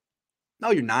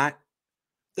 No, you're not.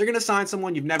 They're going to sign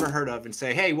someone you've never heard of and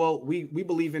say, hey, well, we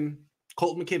believe in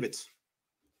Colton McKivitz.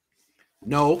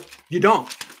 No, you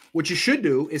don't. What you should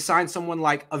do is sign someone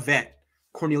like a vet,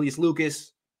 Cornelius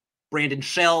Lucas, Brandon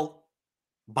Shell,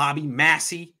 Bobby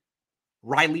Massey,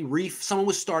 Riley Reif, someone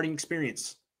with starting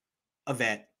experience, a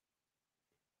vet.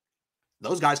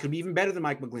 Those guys could be even better than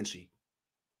Mike McGlinchey.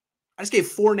 I just gave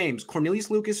 4 names: Cornelius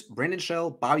Lucas, Brandon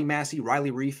Shell, Bobby Massey, Riley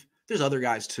Reif. There's other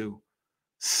guys too.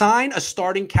 Sign a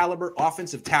starting caliber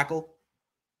offensive tackle.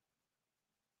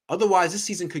 Otherwise, this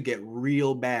season could get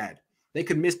real bad. They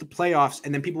could miss the playoffs,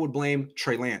 and then people would blame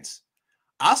Trey Lance.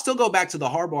 I'll still go back to the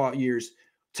Harbaugh years.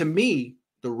 To me,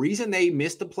 the reason they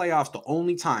missed the playoffs the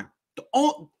only time,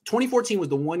 2014 was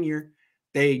the one year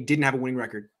they didn't have a winning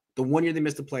record. The one year they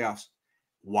missed the playoffs.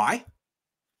 Why?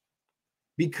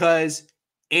 Because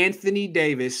Anthony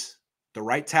Davis, the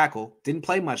right tackle, didn't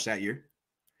play much that year.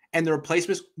 And the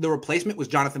replacement was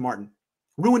Jonathan Martin.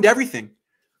 Ruined everything.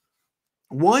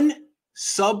 One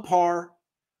subpar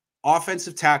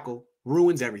offensive tackle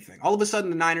ruins everything. All of a sudden,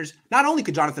 the Niners, not only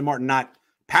could Jonathan Martin not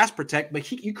pass protect, but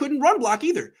you couldn't run block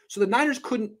either. So the Niners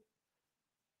couldn't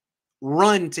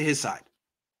run to his side.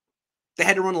 They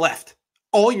had to run left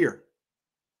all year.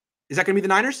 Is that going to be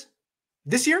the Niners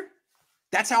this year?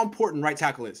 That's how important right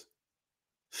tackle is.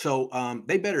 So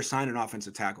they better sign an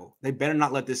offensive tackle. They better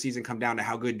not let this season come down to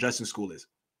how good Justin School is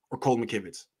or Colton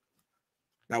McKivitz.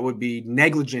 That would be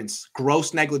negligence,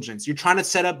 gross negligence. You're trying to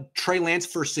set up Trey Lance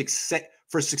for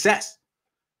success.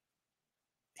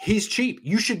 He's cheap.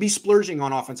 You should be splurging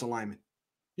on offensive linemen.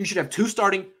 You should have 2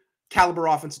 starting caliber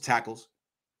offensive tackles.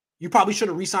 You probably should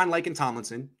have re-signed Laken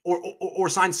Tomlinson or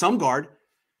signed some guard.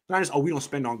 Not just, we don't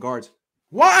spend on guards.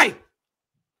 Why?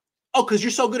 Oh, because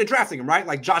you're so good at drafting them, right?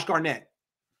 Like Josh Garnett.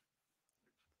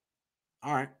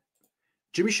 All right.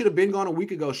 Jimmy should have been gone a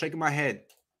week ago, shaking my head.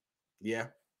 Yeah.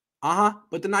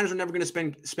 But the Niners are never going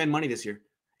to spend money this year.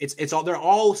 It's all, they're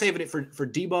all saving it for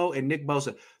Debo and Nick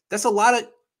Bosa. That's a lot of,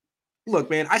 look,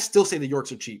 man, I still say the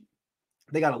Yorks are cheap.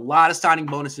 They got a lot of signing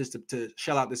bonuses to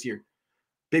shell out this year.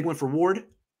 Big one for Ward.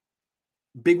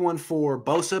 Big one for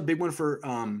Bosa. Big one for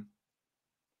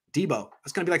Debo.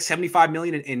 That's going to be like $75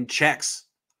 million in checks.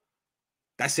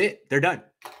 That's it. They're done.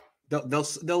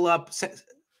 They'll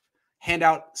hand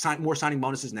out more signing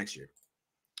bonuses next year.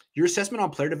 Your assessment on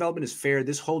player development is fair.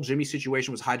 This whole Jimmy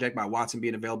situation was hijacked by Watson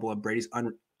being available at Brady's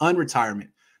unretirement,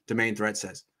 Domain Threat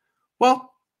says.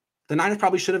 Well, the Niners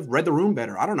probably should have read the room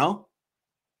better. I don't know.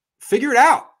 Figure it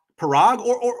out, Parag,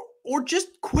 or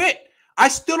just quit. I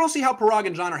still don't see how Parag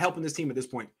and John are helping this team at this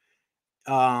point.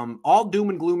 All doom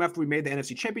and gloom after we made the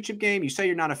NFC Championship game. You say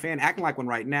you're not a fan, acting like one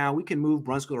right now. We can move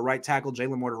Brunskill to right tackle,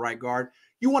 Jalen Moore to right guard.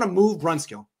 You want to move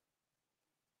Brunskill.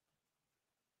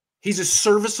 He's a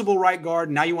serviceable right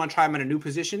guard. Now you want to try him in a new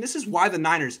position. This is why the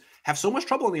Niners have so much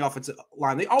trouble on the offensive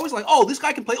line. They always like, this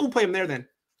guy can play. We'll play him there then.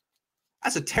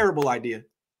 That's a terrible idea.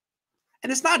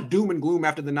 And it's not doom and gloom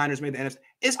after the Niners made the NFC.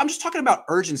 I'm just talking about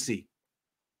urgency.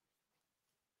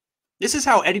 This is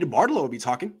how Eddie DeBartolo would be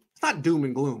talking. It's not doom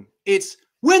and gloom. It's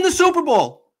win the Super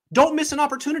Bowl. Don't miss an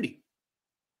opportunity.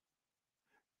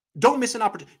 Don't miss an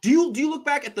opportunity. Do you look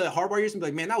back at the Harbaugh years and be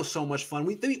like, man, that was so much fun.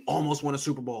 We almost won a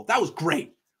Super Bowl. That was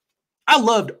great. I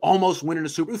loved almost winning a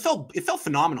Super Bowl. It felt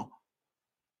phenomenal.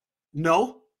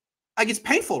 No. Like, it's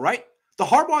painful, right? The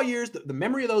Harbaugh years, the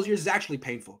memory of those years is actually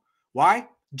painful. Why?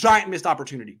 Giant missed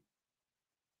opportunity.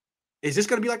 Is this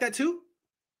going to be like that too?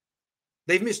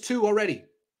 They've missed 2 already.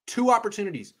 2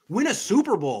 opportunities. Win a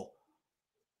Super Bowl.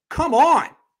 Come on.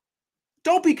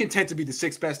 Don't be content to be the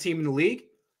 6th best team in the league.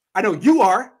 I know you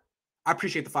are. I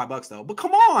appreciate the $5 though, but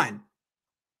come on.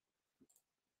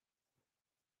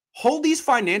 Hold these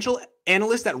financial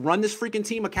analysts that run this freaking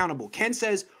team accountable. Ken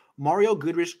says Mario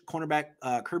Goodrich, cornerback,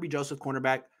 Kirby Joseph,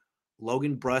 cornerback,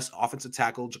 Logan Bruss, offensive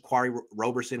tackle, Jaquari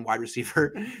Roberson, wide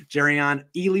receiver, Jerrion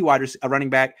Ely, running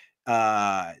back,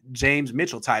 James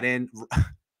Mitchell, tight end,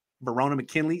 Verona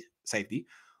McKinley, safety,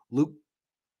 Luke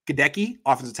Gadecki,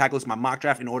 offensive tackle. Is my mock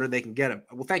draft in order they can get him.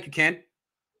 Well, thank you, Ken.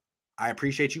 I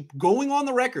appreciate you going on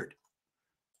the record.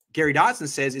 Gary Dodson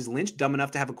says, is Lynch dumb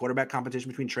enough to have a quarterback competition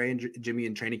between Trey and Jimmy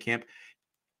in training camp?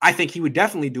 I think he would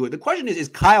definitely do it. The question is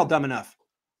Kyle dumb enough?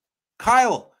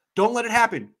 Kyle, don't let it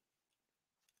happen.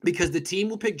 Because the team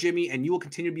will pick Jimmy and you will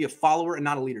continue to be a follower and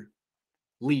not a leader.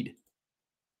 Lead.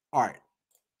 All right.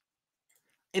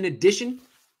 In addition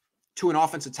to an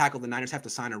offensive tackle, the Niners have to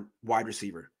sign a wide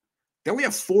receiver. They only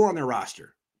have 4 on their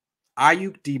roster.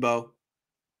 Ayuk, Debo,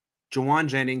 Jawan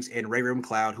Jennings, and Ray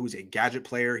McLeod, who's a gadget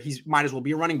player. He might as well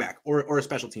be a running back or a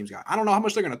special teams guy. I don't know how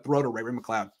much they're going to throw to Ray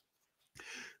McLeod.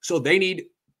 So they need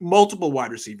multiple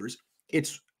wide receivers.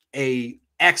 It's a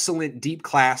excellent deep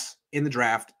class in the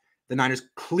draft. The Niners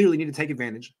clearly need to take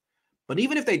advantage. But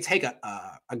even if they take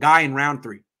a guy in round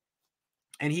 3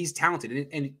 and he's talented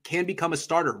and can become a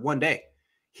starter one day,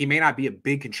 he may not be a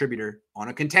big contributor on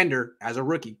a contender as a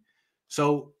rookie.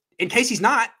 So in case he's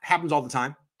not, happens all the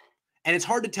time. And it's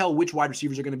hard to tell which wide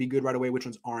receivers are going to be good right away, which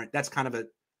ones aren't. It's kind of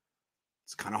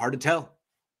hard to tell.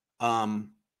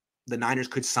 The Niners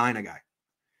could sign a guy.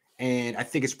 And I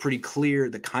think it's pretty clear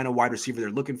the kind of wide receiver they're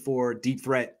looking for, deep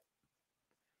threat,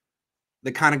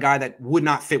 the kind of guy that would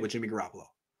not fit with Jimmy Garoppolo,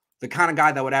 the kind of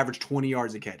guy that would average 20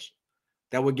 yards a catch,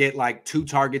 that would get like 2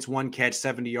 targets, 1 catch,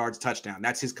 70 yards, touchdown.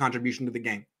 That's his contribution to the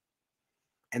game.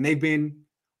 And they've been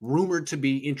rumored to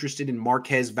be interested in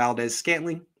Marquez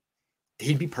Valdez-Scantling.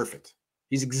 He'd be perfect.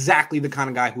 He's exactly the kind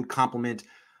of guy who would complement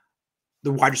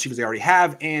the wide receivers they already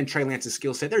have and Trey Lance's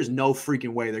skill set. There's no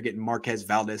freaking way they're getting Marquez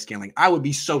Valdez-Scantling. I would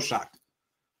be so shocked.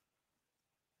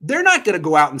 They're not going to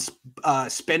go out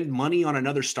and spend money on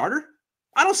another starter.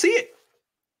 I don't see it.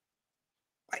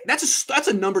 That's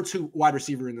a number 2 wide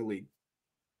receiver in the league.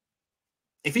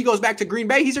 If he goes back to Green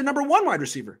Bay, he's their number 1 wide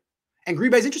receiver. And Green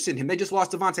Bay's interested in him. They just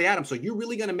lost Devontae Adams. So you're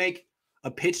really going to make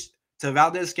a pitch to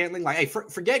Valdez-Scantling? Like, hey,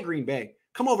 forget Green Bay.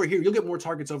 Come over here. You'll get more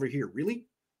targets over here. Really?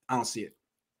 I don't see it.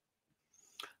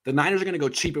 The Niners are going to go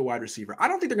cheap at wide receiver. I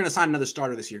don't think they're going to sign another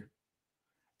starter this year.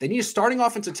 They need a starting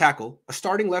offensive tackle, a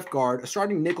starting left guard, a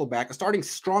starting nickel back, a starting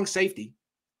strong safety.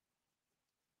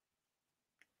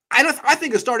 I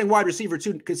think a starting wide receiver,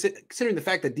 too, considering the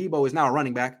fact that Debo is now a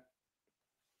running back.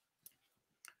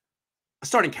 A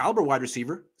starting caliber wide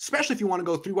receiver, especially if you want to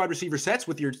go 3 wide receiver sets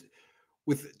with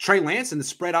Trey Lance and the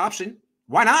spread option.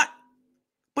 Why not?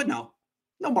 But no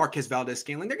Marquez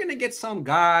Valdez-Scantling. They're going to get some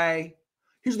guy.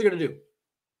 Here's what they're going to do.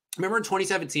 Remember in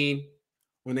 2017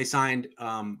 when they signed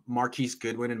Marquise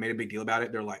Goodwin and made a big deal about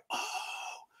it? They're like,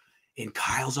 oh, in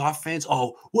Kyle's offense,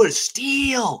 oh, what a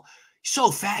steal. He's so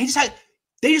fast.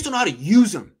 They just don't know how to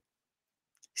use him.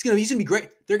 He's gonna be great.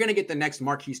 They're going to get the next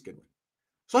Marquise Goodwin.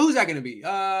 So who's that going to be?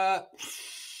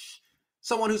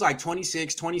 Someone who's like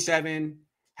 26, 27,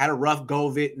 had a rough go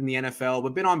of it in the NFL,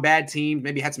 but been on bad teams,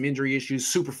 maybe had some injury issues,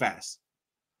 super fast.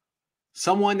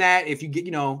 Someone that if you get,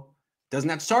 doesn't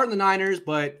have to start in the Niners,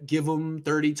 but give him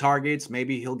 30 targets,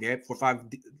 maybe he'll get 4 or 5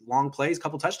 long plays,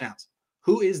 couple touchdowns.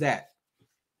 Who is that?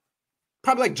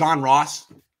 Probably like John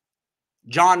Ross.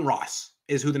 John Ross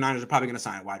is who the Niners are probably going to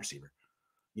sign at wide receiver.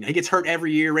 He gets hurt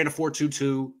every year, ran a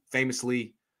 4.22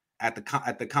 famously at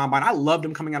the combine. I loved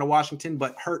him coming out of Washington,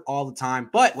 but hurt all the time.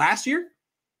 But last year,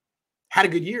 had a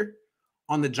good year.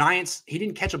 On the Giants, he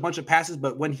didn't catch a bunch of passes,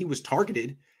 but when he was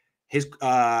targeted, his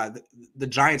the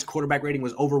Giants quarterback rating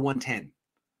was over 110.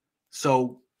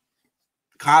 So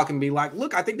Kyle can be like,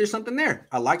 look, I think there's something there.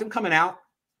 I liked him coming out.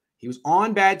 He was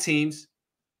on bad teams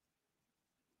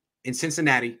in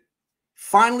Cincinnati.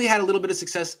 Finally had a little bit of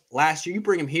success last year. You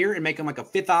bring him here and make him like a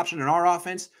 5th option in our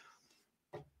offense.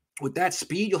 With that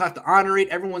speed, you'll have to honor it.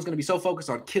 Everyone's going to be so focused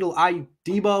on Kittle, Ayuk,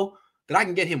 Debo that I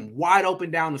can get him wide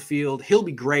open down the field. He'll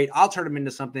be great. I'll turn him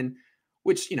into something.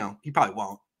 which, you know, he probably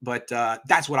won't. But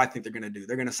that's what I think they're going to do.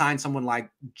 They're going to sign someone like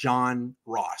John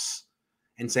Ross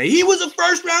and say, he was a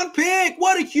first-round pick.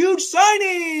 What a huge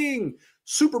signing.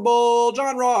 Super Bowl,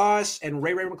 John Ross, and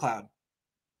Ray McLeod.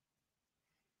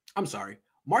 I'm sorry.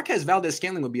 Marquez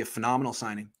Valdez-Scantling would be a phenomenal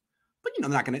signing. But, you know,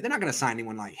 they're not going to sign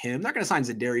anyone like him. They're not going to sign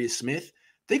Zadarius Smith.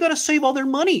 They got to save all their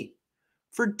money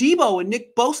for Debo and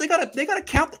Nick Bosa. They got to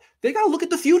count. They got to look at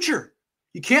the future.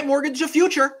 You can't mortgage the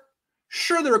future.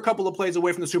 Sure, they're a couple of plays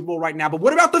away from the Super Bowl right now, but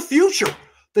what about the future?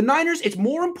 The Niners, it's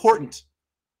more important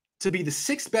to be the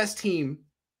sixth best team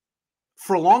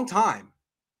for a long time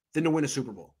than to win a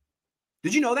Super Bowl.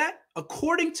 Did you know that?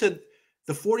 According to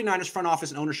the 49ers front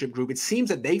office and ownership group, it seems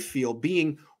that they feel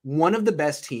being one of the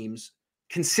best teams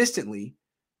consistently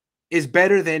is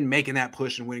better than making that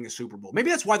push and winning a Super Bowl. Maybe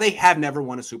that's why they have never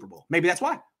won a Super Bowl. Maybe that's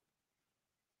why.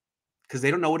 Because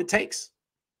they don't know what it takes.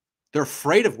 They're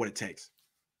afraid of what it takes.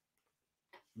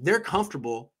 They're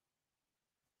comfortable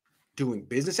doing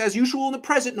business as usual in the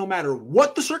present, no matter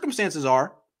what the circumstances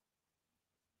are,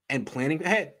 and planning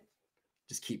ahead.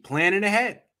 Just keep planning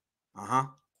ahead.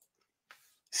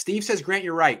 Steve says, Grant,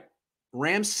 you're right.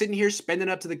 Rams sitting here spending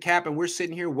up to the cap, and we're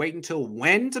sitting here waiting till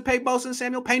when to pay Bosa and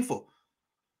Samuel? Painful.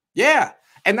 Yeah,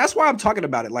 and that's why I'm talking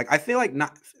about it. Like, I feel like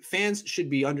fans should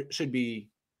be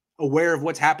aware of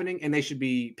what's happening, and they should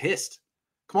be pissed.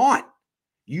 Come on,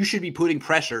 you should be putting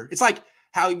pressure. It's like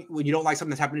how when you don't like something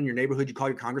that's happening in your neighborhood, you call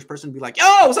your congressperson and be like, "Yo,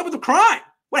 what's up with the crime?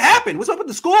 What happened? What's up with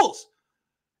the schools?"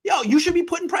 Yo, you should be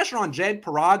putting pressure on Jed,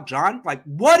 Parag, John. Like,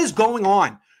 what is going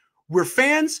on? We're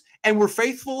fans and we're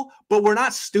faithful, but we're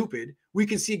not stupid. We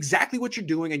can see exactly what you're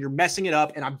doing, and you're messing it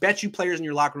up. And I bet you players in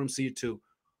your locker room see it too.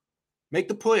 Make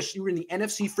the push. You were in the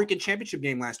NFC freaking championship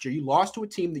game last year. You lost to a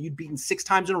team that you'd beaten 6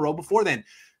 times in a row before then.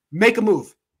 Make a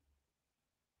move.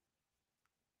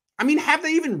 I mean, have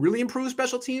they even really improved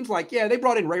special teams? Like, yeah, they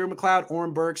brought in Ray McLeod,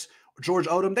 Oren Burks, George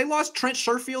Odom. They lost Trent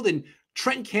Sherfield and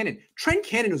Trenton Cannon. Trenton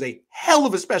Cannon was a hell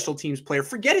of a special teams player.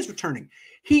 Forget his returning.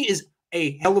 He is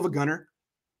a hell of a gunner.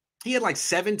 He had like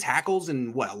 7 tackles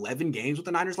in, 11 games with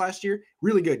the Niners last year?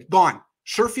 Really good. Gone.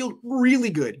 Sherfield, really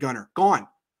good gunner. Gone.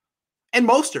 And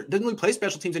Mostert doesn't really play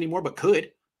special teams anymore, but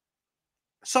could.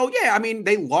 So, yeah, I mean,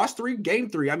 they lost game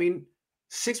 3. I mean,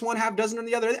 6 one, half dozen on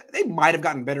the other. They might have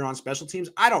gotten better on special teams.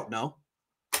 I don't know.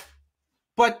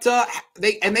 But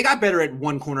they got better at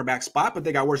one cornerback spot, but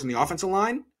they got worse in the offensive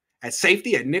line, at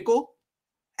safety, at nickel,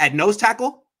 at nose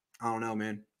tackle. I don't know,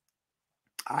 man.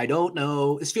 I don't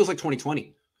know. This feels like 2020.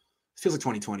 It feels like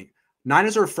 2020.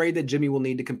 Niners are afraid that Jimmy will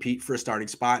need to compete for a starting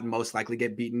spot and most likely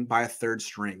get beaten by a third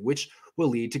string, which will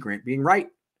lead to Grant being right.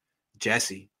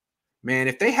 Jesse, man,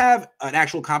 if they have an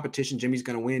actual competition, Jimmy's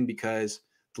going to win because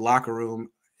the locker room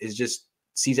is just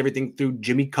sees everything through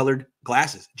Jimmy-colored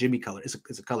glasses. Jimmy color.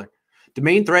 It's a color. The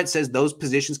main threat says those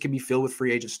positions can be filled with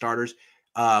free agent starters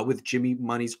with Jimmy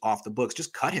money's off the books.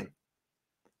 Just cut him.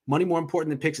 Money more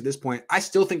important than picks at this point. I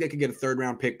still think they could get a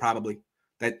third-round pick probably.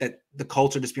 That the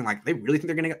Colts are just being like, they really think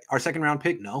they're going to get our second-round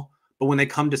pick? No. But when they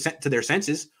come to their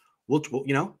senses, we'll trade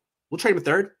him a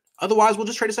third. Otherwise, we'll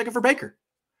just trade a second for Baker.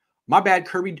 My bad,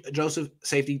 Kirby Joseph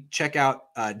safety. Check out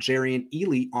Jerry and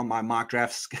Ely on my mock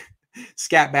draft.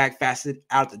 Scat bag fasted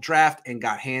out the draft and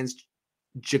got hands.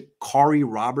 Jakari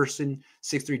Robertson,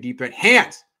 6'3" deep threat.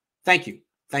 Hands. Thank you.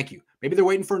 Maybe they're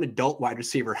waiting for an adult wide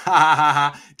receiver.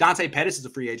 Dante Pettis is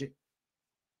a free agent.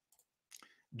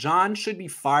 John should be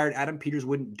fired. Adam Peters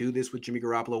wouldn't do this with Jimmy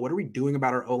Garoppolo. What are we doing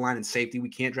about our O-line and safety? We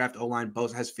can't draft O-line.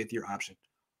 Bosa has 5th-year option.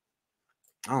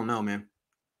 I don't know, man.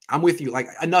 I'm with you. Like,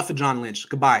 enough of John Lynch.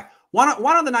 Goodbye. Why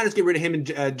don't the Niners get rid of him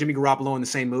and Jimmy Garoppolo in the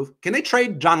same move? Can they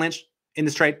trade John Lynch in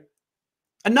this trade?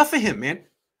 Enough of him, man.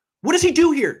 What does he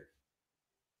do here?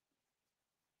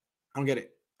 I don't get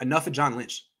it. Enough of John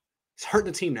Lynch. He's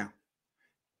hurting the team now.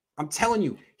 I'm telling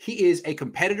you, he is a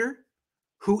competitor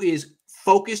who is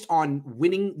focused on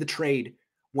winning the trade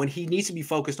when he needs to be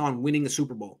focused on winning the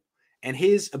Super Bowl. And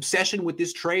his obsession with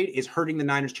this trade is hurting the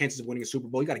Niners' chances of winning a Super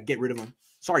Bowl. You got to get rid of him.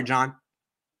 Sorry, John.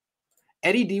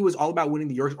 Eddie D was all about winning.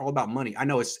 The Yorks all about money. I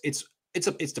know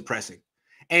it's depressing.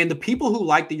 And the people who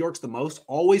like the Yorks the most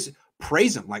always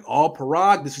praise him. Like, oh,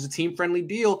 Parag, this is a team-friendly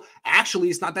deal. Actually,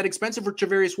 it's not that expensive for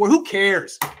Javarius Ward. Who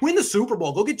cares? Win the Super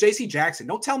Bowl. Go get J.C. Jackson.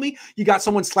 Don't tell me you got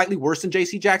someone slightly worse than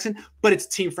J.C. Jackson, but it's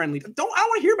team-friendly. I don't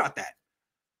want to hear about that.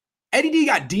 Eddie D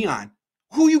got Dion.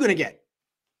 Who are you going to get?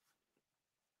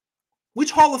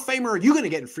 Which Hall of Famer are you going to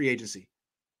get in free agency?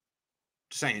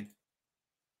 Just saying.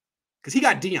 Because he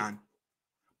got Dion.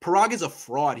 Parag is a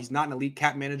fraud. He's not an elite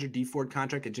cap manager. D Ford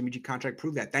contract, a Jimmy G contract.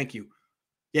 Prove that. Thank you.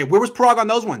 Yeah, where was Parag on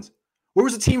those ones? Where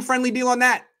was the team-friendly deal on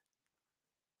that?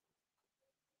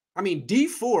 I mean, D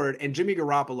Ford and Jimmy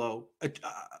Garoppolo,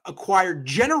 acquired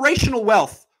generational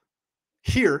wealth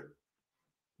here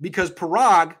because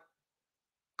Parag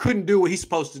couldn't do what he's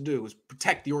supposed to do, was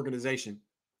protect the organization.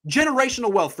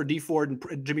 Generational wealth for D Ford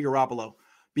and Jimmy Garoppolo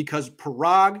because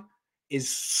Parag is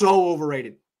so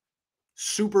overrated.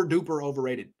 Super duper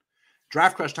overrated.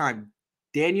 Draft crush time.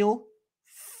 Daniel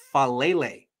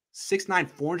Falele. 6'9",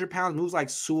 400 pounds, moves like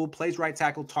Sewell, plays right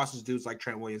tackle, tosses dudes like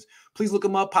Trent Williams. Please look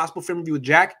him up. Possible film review with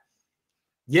Jack.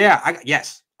 Yeah,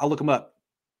 yes, I'll look him up.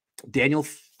 Daniel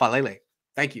Falele.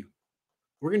 Thank you.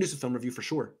 We're going to do some film review for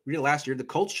sure. We did it last year. The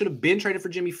Colts should have been traded for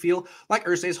Jimmy Field. Like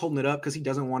Irsay is holding it up because he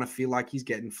doesn't want to feel like he's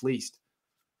getting fleeced.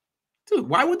 Dude,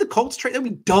 why would the Colts trade? That would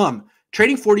be dumb.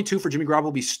 Trading 42 for Jimmy Garoppolo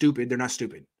would be stupid. They're not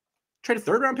stupid. Trade a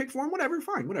third-round pick for him? Whatever,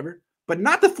 fine, whatever. But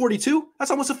not the 42.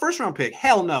 That's almost a first-round pick.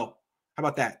 Hell no. How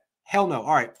about that? Hell no.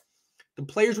 All right. The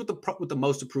players with the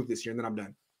most approved this year, and then I'm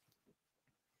done.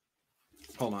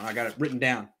 Hold on. I got it written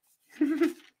down.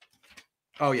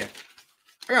 Oh, yeah.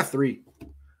 I got 3.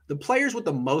 The players with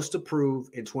the most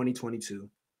approved in 2022.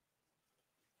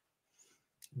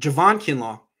 Javon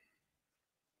Kinlaw,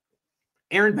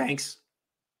 Aaron Banks,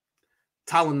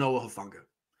 Talanoa Hufanga.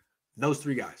 Those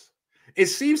 3 guys. It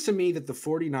seems to me that the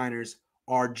 49ers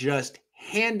are just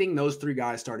handing those 3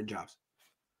 guys starting jobs.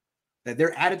 That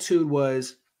their attitude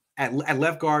was at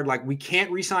left guard, like, we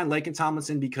can't re-sign Laken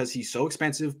Tomlinson because he's so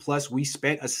expensive. Plus, we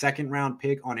spent a second-round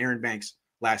pick on Aaron Banks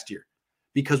last year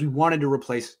because we wanted to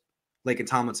replace Laken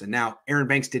Tomlinson. Now, Aaron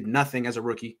Banks did nothing as a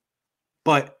rookie,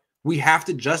 but we have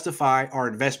to justify our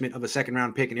investment of a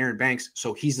second-round pick in Aaron Banks,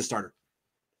 so he's the starter.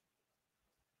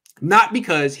 Not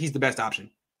because he's the best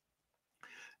option.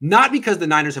 Not because the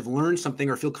Niners have learned something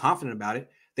or feel confident about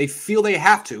it. They feel they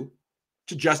have to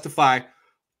justify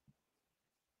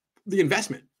the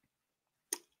investment.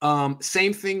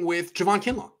 Same thing with Javon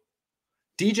Kinlaw.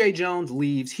 DJ Jones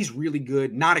leaves. He's really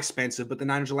good, not expensive, but the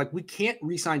Niners are like, we can't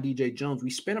re-sign DJ Jones. We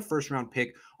spent a first-round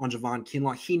pick on Javon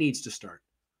Kinlaw. He needs to start.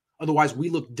 Otherwise, we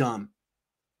look dumb.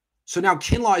 So now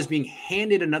Kinlaw is being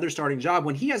handed another starting job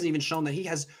when he hasn't even shown that he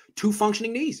has 2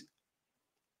 functioning knees.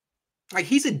 Like,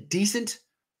 he's a decent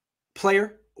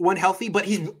player when healthy, but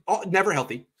he's never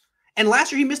healthy. And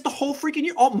last year, he missed the whole freaking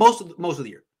year, most of the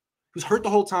year. He was hurt the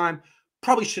whole time.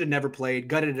 Probably should have never played,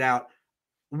 gutted it out.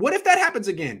 What if that happens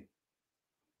again?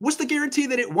 What's the guarantee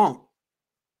that it won't?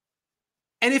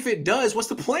 And if it does, what's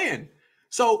the plan?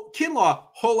 So Kinlaw,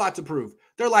 whole lot to prove.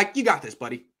 They're like, you got this,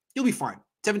 buddy. You'll be fine.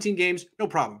 17 games, no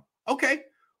problem. Okay.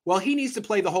 Well, he needs to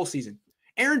play the whole season.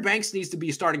 Aaron Banks needs to be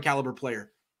a starting caliber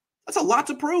player. That's a lot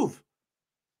to prove.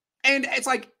 And it's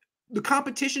like the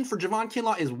competition for Javon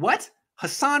Kinlaw is what?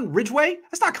 Hassan Ridgeway?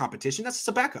 That's not competition. That's just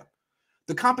a backup.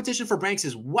 The competition for Banks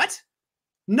is what?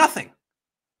 Nothing.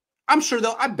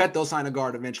 I bet they'll sign a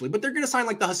guard eventually, but they're going to sign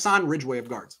like the Hassan Ridgeway of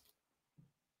guards.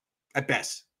 At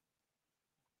best.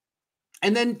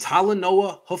 And then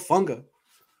Talanoa Hufanga.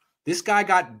 This guy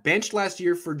got benched last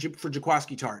year for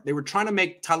Jaquiski Tartt. They were trying to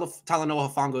make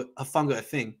Talanoa Hufanga a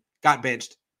thing. Got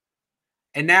benched.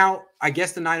 And now I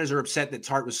guess the Niners are upset that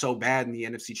Tartt was so bad in the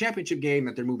NFC Championship game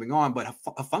that they're moving on, but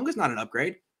Hufanga's not an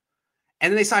upgrade.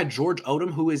 And then they signed George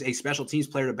Odom, who is a special teams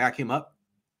player, to back him up.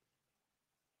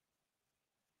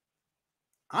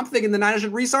 I'm thinking the Niners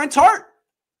should re-sign Tartt.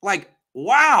 Like,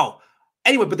 wow.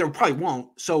 Anyway, but they probably won't.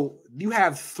 So you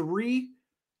have 3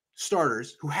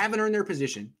 starters who haven't earned their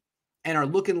position and are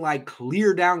looking like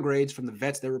clear downgrades from the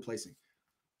vets they're replacing.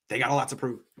 They got a lot to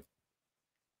prove.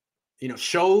 You know,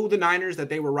 show the Niners that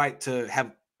they were right to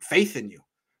have faith in you.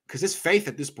 Because this faith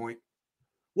at this point,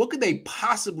 what could they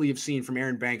possibly have seen from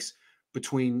Aaron Banks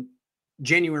between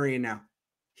January and now?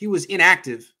 He was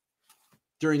inactive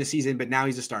during the season, but now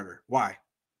he's a starter. Why?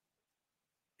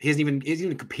 He hasn't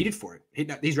even competed for it.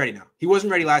 He's ready now. He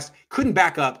wasn't ready couldn't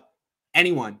back up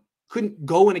anyone. Couldn't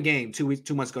go in a game 2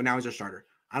 months ago. Now he's our starter.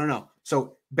 I don't know.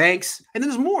 So Banks, and then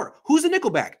there's more. Who's the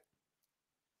nickelback?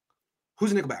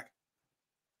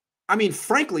 I mean,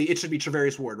 frankly, it should be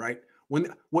Travarius Ward, right?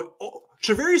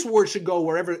 Travarius Ward should go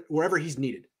wherever he's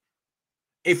needed.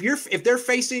 If they're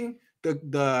facing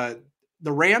the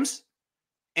Rams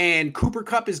and Cooper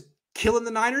Kupp is killing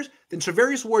the Niners, then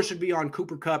Travarius Ward should be on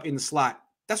Cooper Kupp in the slot.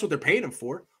 That's what they're paying him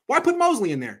for. Why put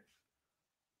Mosley in there?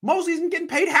 Mosley isn't getting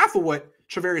paid half of what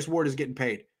Travarius Ward is getting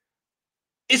paid.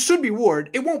 It should be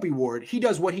Ward. It won't be Ward. He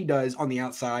does what he does on the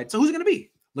outside. So who's it going to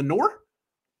be? Lenore?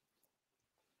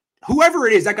 Whoever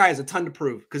it is, that guy has a ton to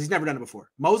prove because he's never done it before.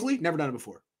 Mosley, never done it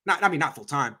before. Not full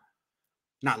time.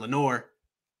 Not Lenore.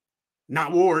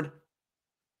 Not Ward.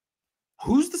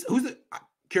 Who's the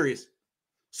curious.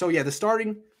 So yeah, the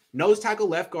starting nose tackle,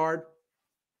 left guard,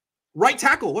 right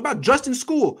tackle. What about Justin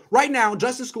School? Right now,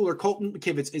 Justin School or Colton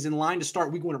McKivitz is in line to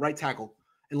start week 1 at right tackle,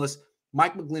 unless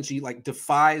Mike McGlinchey like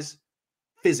defies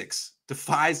physics,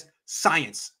 defies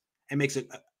science, and makes it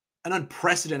an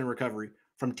unprecedented recovery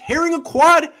from tearing a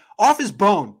quad off his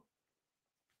bone.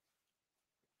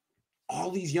 All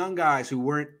these young guys who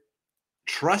weren't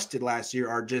trusted last year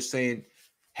are just saying,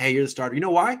 hey, you're the starter. You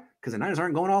know why? Because the Niners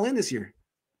aren't going all in this year.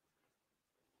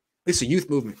 It's a youth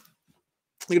movement.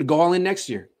 They're going to go all in next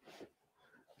year.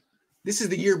 This is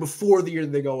the year before the year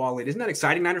that they go all in. Isn't that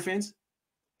exciting, Niner fans?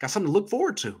 Got something to look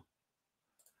forward to.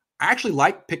 I actually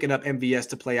like picking up MVS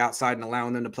to play outside and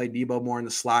allowing them to play Debo more in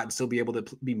the slot and still be able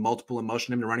to be multiple and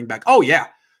motion him to running back. Oh, yeah.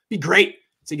 Be great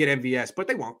to get MVS, but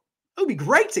they won't. It would be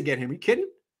great to get him. Are you kidding?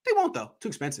 They won't, though. Too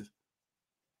expensive.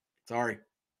 Sorry.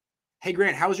 Hey,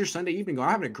 Grant, how was your Sunday evening going?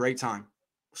 I'm having a great time.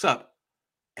 What's up?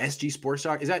 SG Sports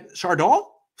Talk. Is that Chardol?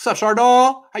 What's up,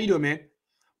 Chardol? How you doing, man?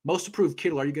 Most approved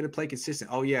Kittle. Are you going to play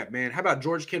consistent? Oh, yeah, man. How about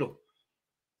George Kittle?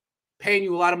 Paying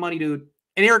you a lot of money, dude.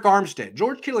 And Eric Armstead.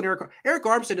 George Kittle and Eric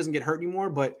Armstead doesn't get hurt anymore,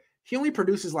 but he only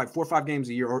produces like 4 or 5 games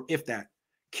a year, or if that.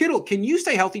 Kittle, can you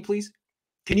stay healthy, please?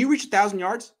 Can you reach 1,000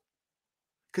 yards?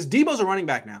 Because Debo's a running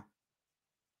back now.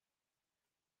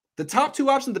 The top 2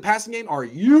 options in the passing game are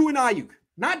you and Ayuk.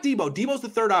 Not Debo. Debo's the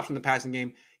 3rd option in the passing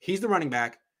game. He's the running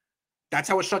back. That's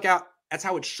how it shook out. That's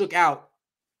how it shook out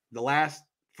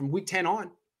from week 10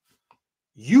 on.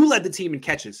 You led the team in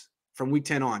catches from week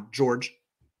 10 on, George.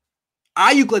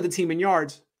 Ayuk led the team in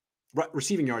yards,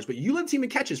 receiving yards, but you led the team in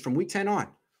catches from week 10 on.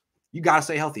 You got to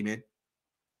stay healthy, man.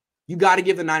 You got to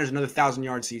give the Niners another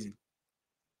 1,000-yard season.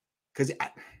 Because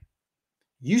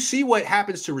you see what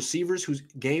happens to receivers whose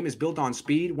game is built on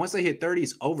speed. Once they hit 30,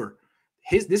 it's over.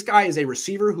 This guy is a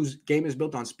receiver whose game is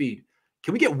built on speed.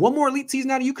 Can we get one more elite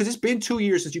season out of you? Because it's been 2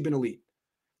 years since you've been elite.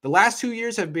 The last 2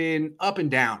 years have been up and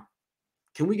down.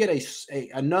 Can we get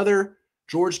another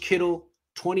George Kittle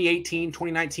 2018,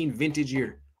 2019 vintage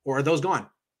year? Or are those gone?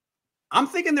 I'm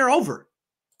thinking they're over.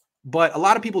 But a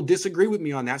lot of people disagree with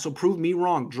me on that, so prove me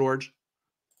wrong, George.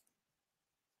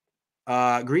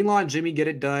 Greenlaw and Jimmy get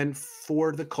it done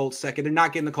for the Colts second. They're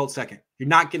not getting the Colts second. You're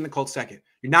not getting the Colts second.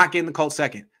 You're not getting the Colts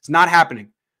second. It's not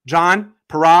happening. John,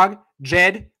 Parag,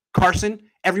 Jed, Carson,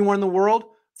 everyone in the world,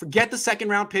 forget the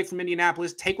 2nd-round pick from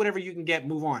Indianapolis. Take whatever you can get.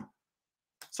 Move on.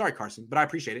 Sorry, Carson, but I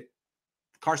appreciate it.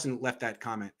 Carson left that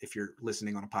comment if you're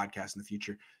listening on a podcast in the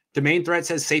future. Domain Threat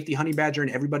says safety Honey Badger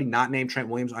and everybody not named Trent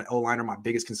Williams on O-line are my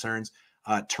biggest concerns.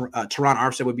 Teron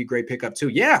Armstead would be a great pickup too.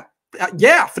 Yeah,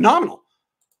 phenomenal.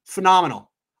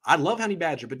 I love Honey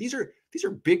Badger, but these are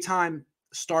big-time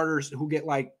starters who get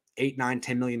like 8, 9,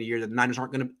 10 million a year that the Niners they're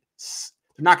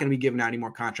not going to be giving out any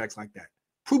more contracts like that.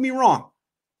 Prove me wrong,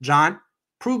 John.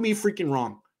 Prove me freaking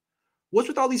wrong. What's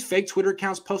with all these fake Twitter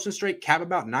accounts posting straight cap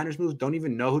about Niners moves? Don't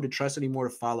even know who to trust anymore to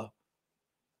follow.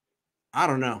 I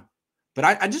don't know. But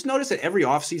I just noticed that every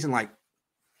offseason, like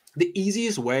the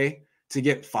easiest way to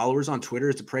get followers on Twitter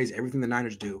is to praise everything the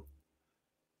Niners do.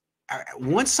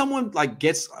 Once someone like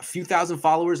gets a few thousand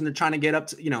followers and they're trying to get up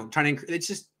to, it's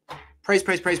just praise.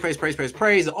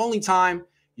 The only time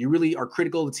you really are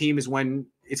critical of the team is when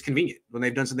it's convenient, when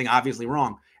they've done something obviously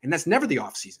wrong. And that's never the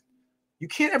offseason. You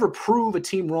can't ever prove a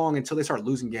team wrong until they start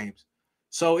losing games.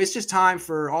 So it's just time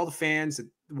for all the fans that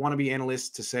want to be analysts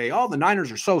to say, oh, the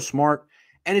Niners are so smart.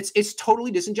 And it's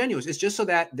totally disingenuous. It's just so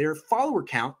that their follower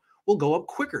count will go up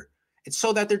quicker. It's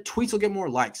so that their tweets will get more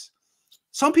likes.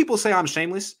 Some people say I'm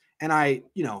shameless and I,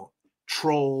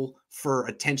 troll for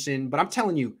attention. But I'm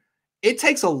telling you, it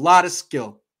takes a lot of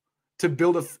skill to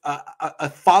build a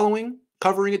following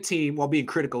covering a team while being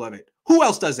critical of it. Who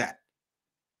else does that?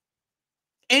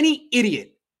 Any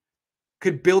idiot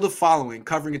could build a following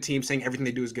covering a team saying everything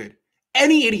they do is good.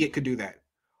 Any idiot could do that.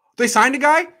 They signed a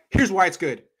guy, here's why it's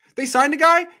good. They signed a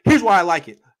guy, here's why I like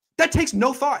it. That takes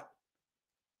no thought.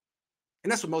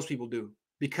 And that's what most people do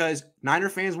because Niner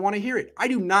fans want to hear it. I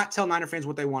do not tell Niner fans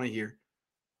what they want to hear.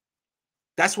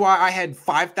 That's why I had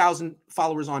 5,000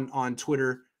 followers on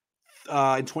Twitter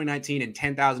in 2019 and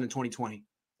 10,000 in 2020.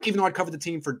 Even though I covered the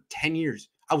team for 10 years,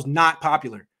 I was not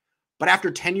popular. But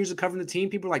after 10 years of covering the team,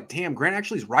 people are like, damn, Grant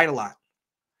actually is right a lot.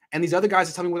 And these other guys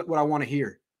are telling me what I want to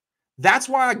hear. That's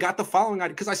why I got the following,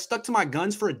 because I stuck to my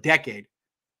guns for a decade.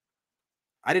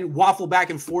 I didn't waffle back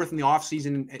and forth in the offseason.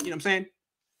 You know what I'm saying?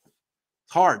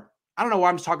 It's hard. I don't know why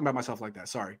I'm just talking about myself like that.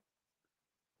 Sorry.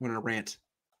 Went on a rant.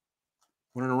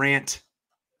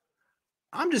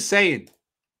 I'm just saying.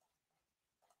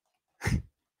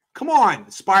 Come on,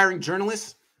 aspiring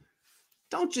journalists.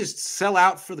 Don't just sell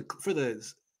out for the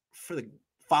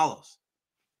follows.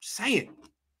 Just saying.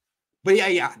 But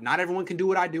yeah, not everyone can do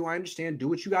what I do. I understand. Do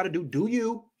what you got to do. Do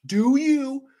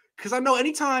you? Because I know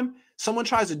anytime someone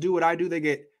tries to do what I do, they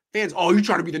get fans. Oh, you're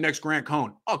trying to be the next Grant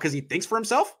Cohn. Oh, because he thinks for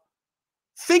himself?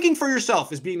 Thinking for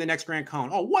yourself is being the next Grant Cohn.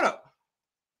 Oh, what a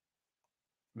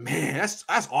man. That's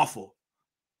awful.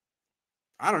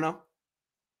 I don't know.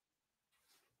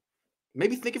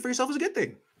 Maybe thinking for yourself is a good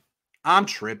thing. I'm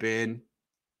tripping.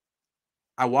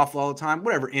 I waffle all the time.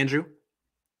 Whatever, Andrew.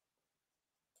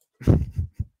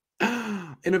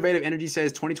 Innovative Energy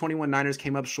says 2021 Niners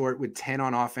came up short with 10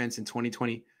 on offense in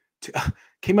 2020.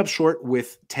 Came up short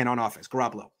with 10 on offense.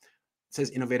 Garoppolo. It says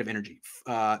Innovative Energy.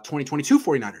 2022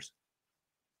 49ers.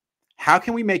 How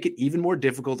can we make it even more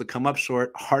difficult to come up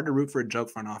short? Hard to root for a joke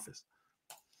front office.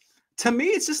 To me,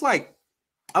 it's just like,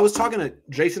 I was talking to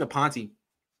Jason Aponte.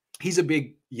 He's a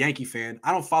big Yankee fan.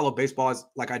 I don't follow baseball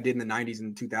like I did in the 90s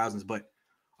and 2000s, but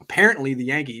apparently the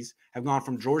Yankees have gone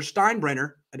from George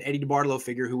Steinbrenner, an Eddie DeBartolo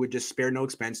figure who would just spare no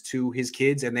expense, to his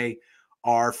kids, and they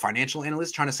are financial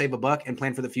analysts trying to save a buck and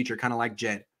plan for the future, kind of like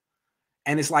Jed.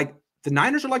 And it's like the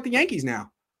Niners are like the Yankees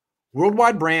now.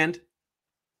 Worldwide brand,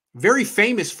 very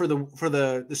famous for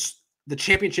the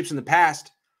championships in the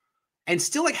past, and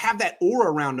still like have that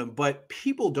aura around them, but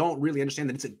people don't really understand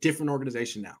that it's a different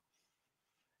organization now.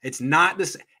 It's not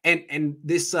this, and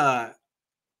this all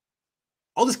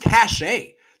this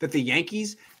cachet that the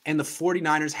Yankees and the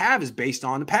 49ers have is based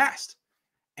on the past.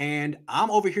 And I'm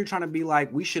over here trying to be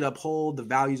like, we should uphold the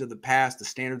values of the past, the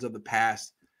standards of the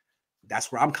past.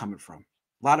 That's where I'm coming from.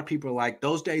 A lot of people are like,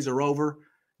 those days are over.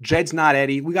 Jed's not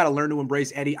Eddie. We got to learn to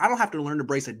embrace Eddie. I don't have to learn to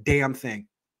embrace a damn thing.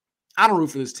 I don't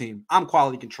root for this team. I'm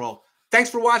quality control.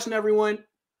 Thanks for watching, everyone.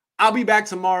 I'll be back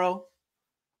tomorrow.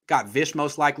 Got Vish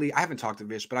most likely. I haven't talked to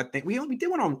Vish, but I think we did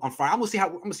one on Friday. I'm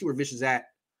gonna see where Vish is at.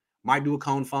 Might do a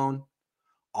Cohn phone.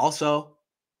 Also,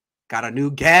 got a new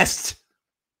guest.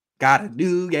 Rob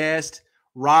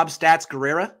Stats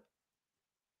Guerrera.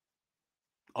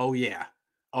 Oh yeah.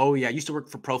 Used to work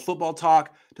for Pro Football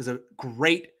Talk. Does a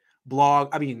great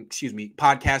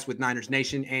podcast with Niners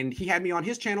Nation. And he had me on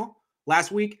his channel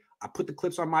last week. I put the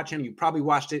clips on my channel. You probably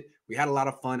watched it. We had a lot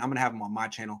of fun. I'm gonna have him on my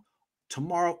channel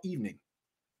tomorrow evening.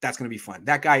 That's going to be fun.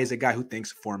 That guy is a guy who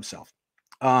thinks for himself.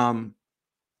 So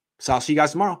I'll see you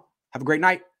guys tomorrow. Have a great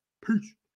night. Peace.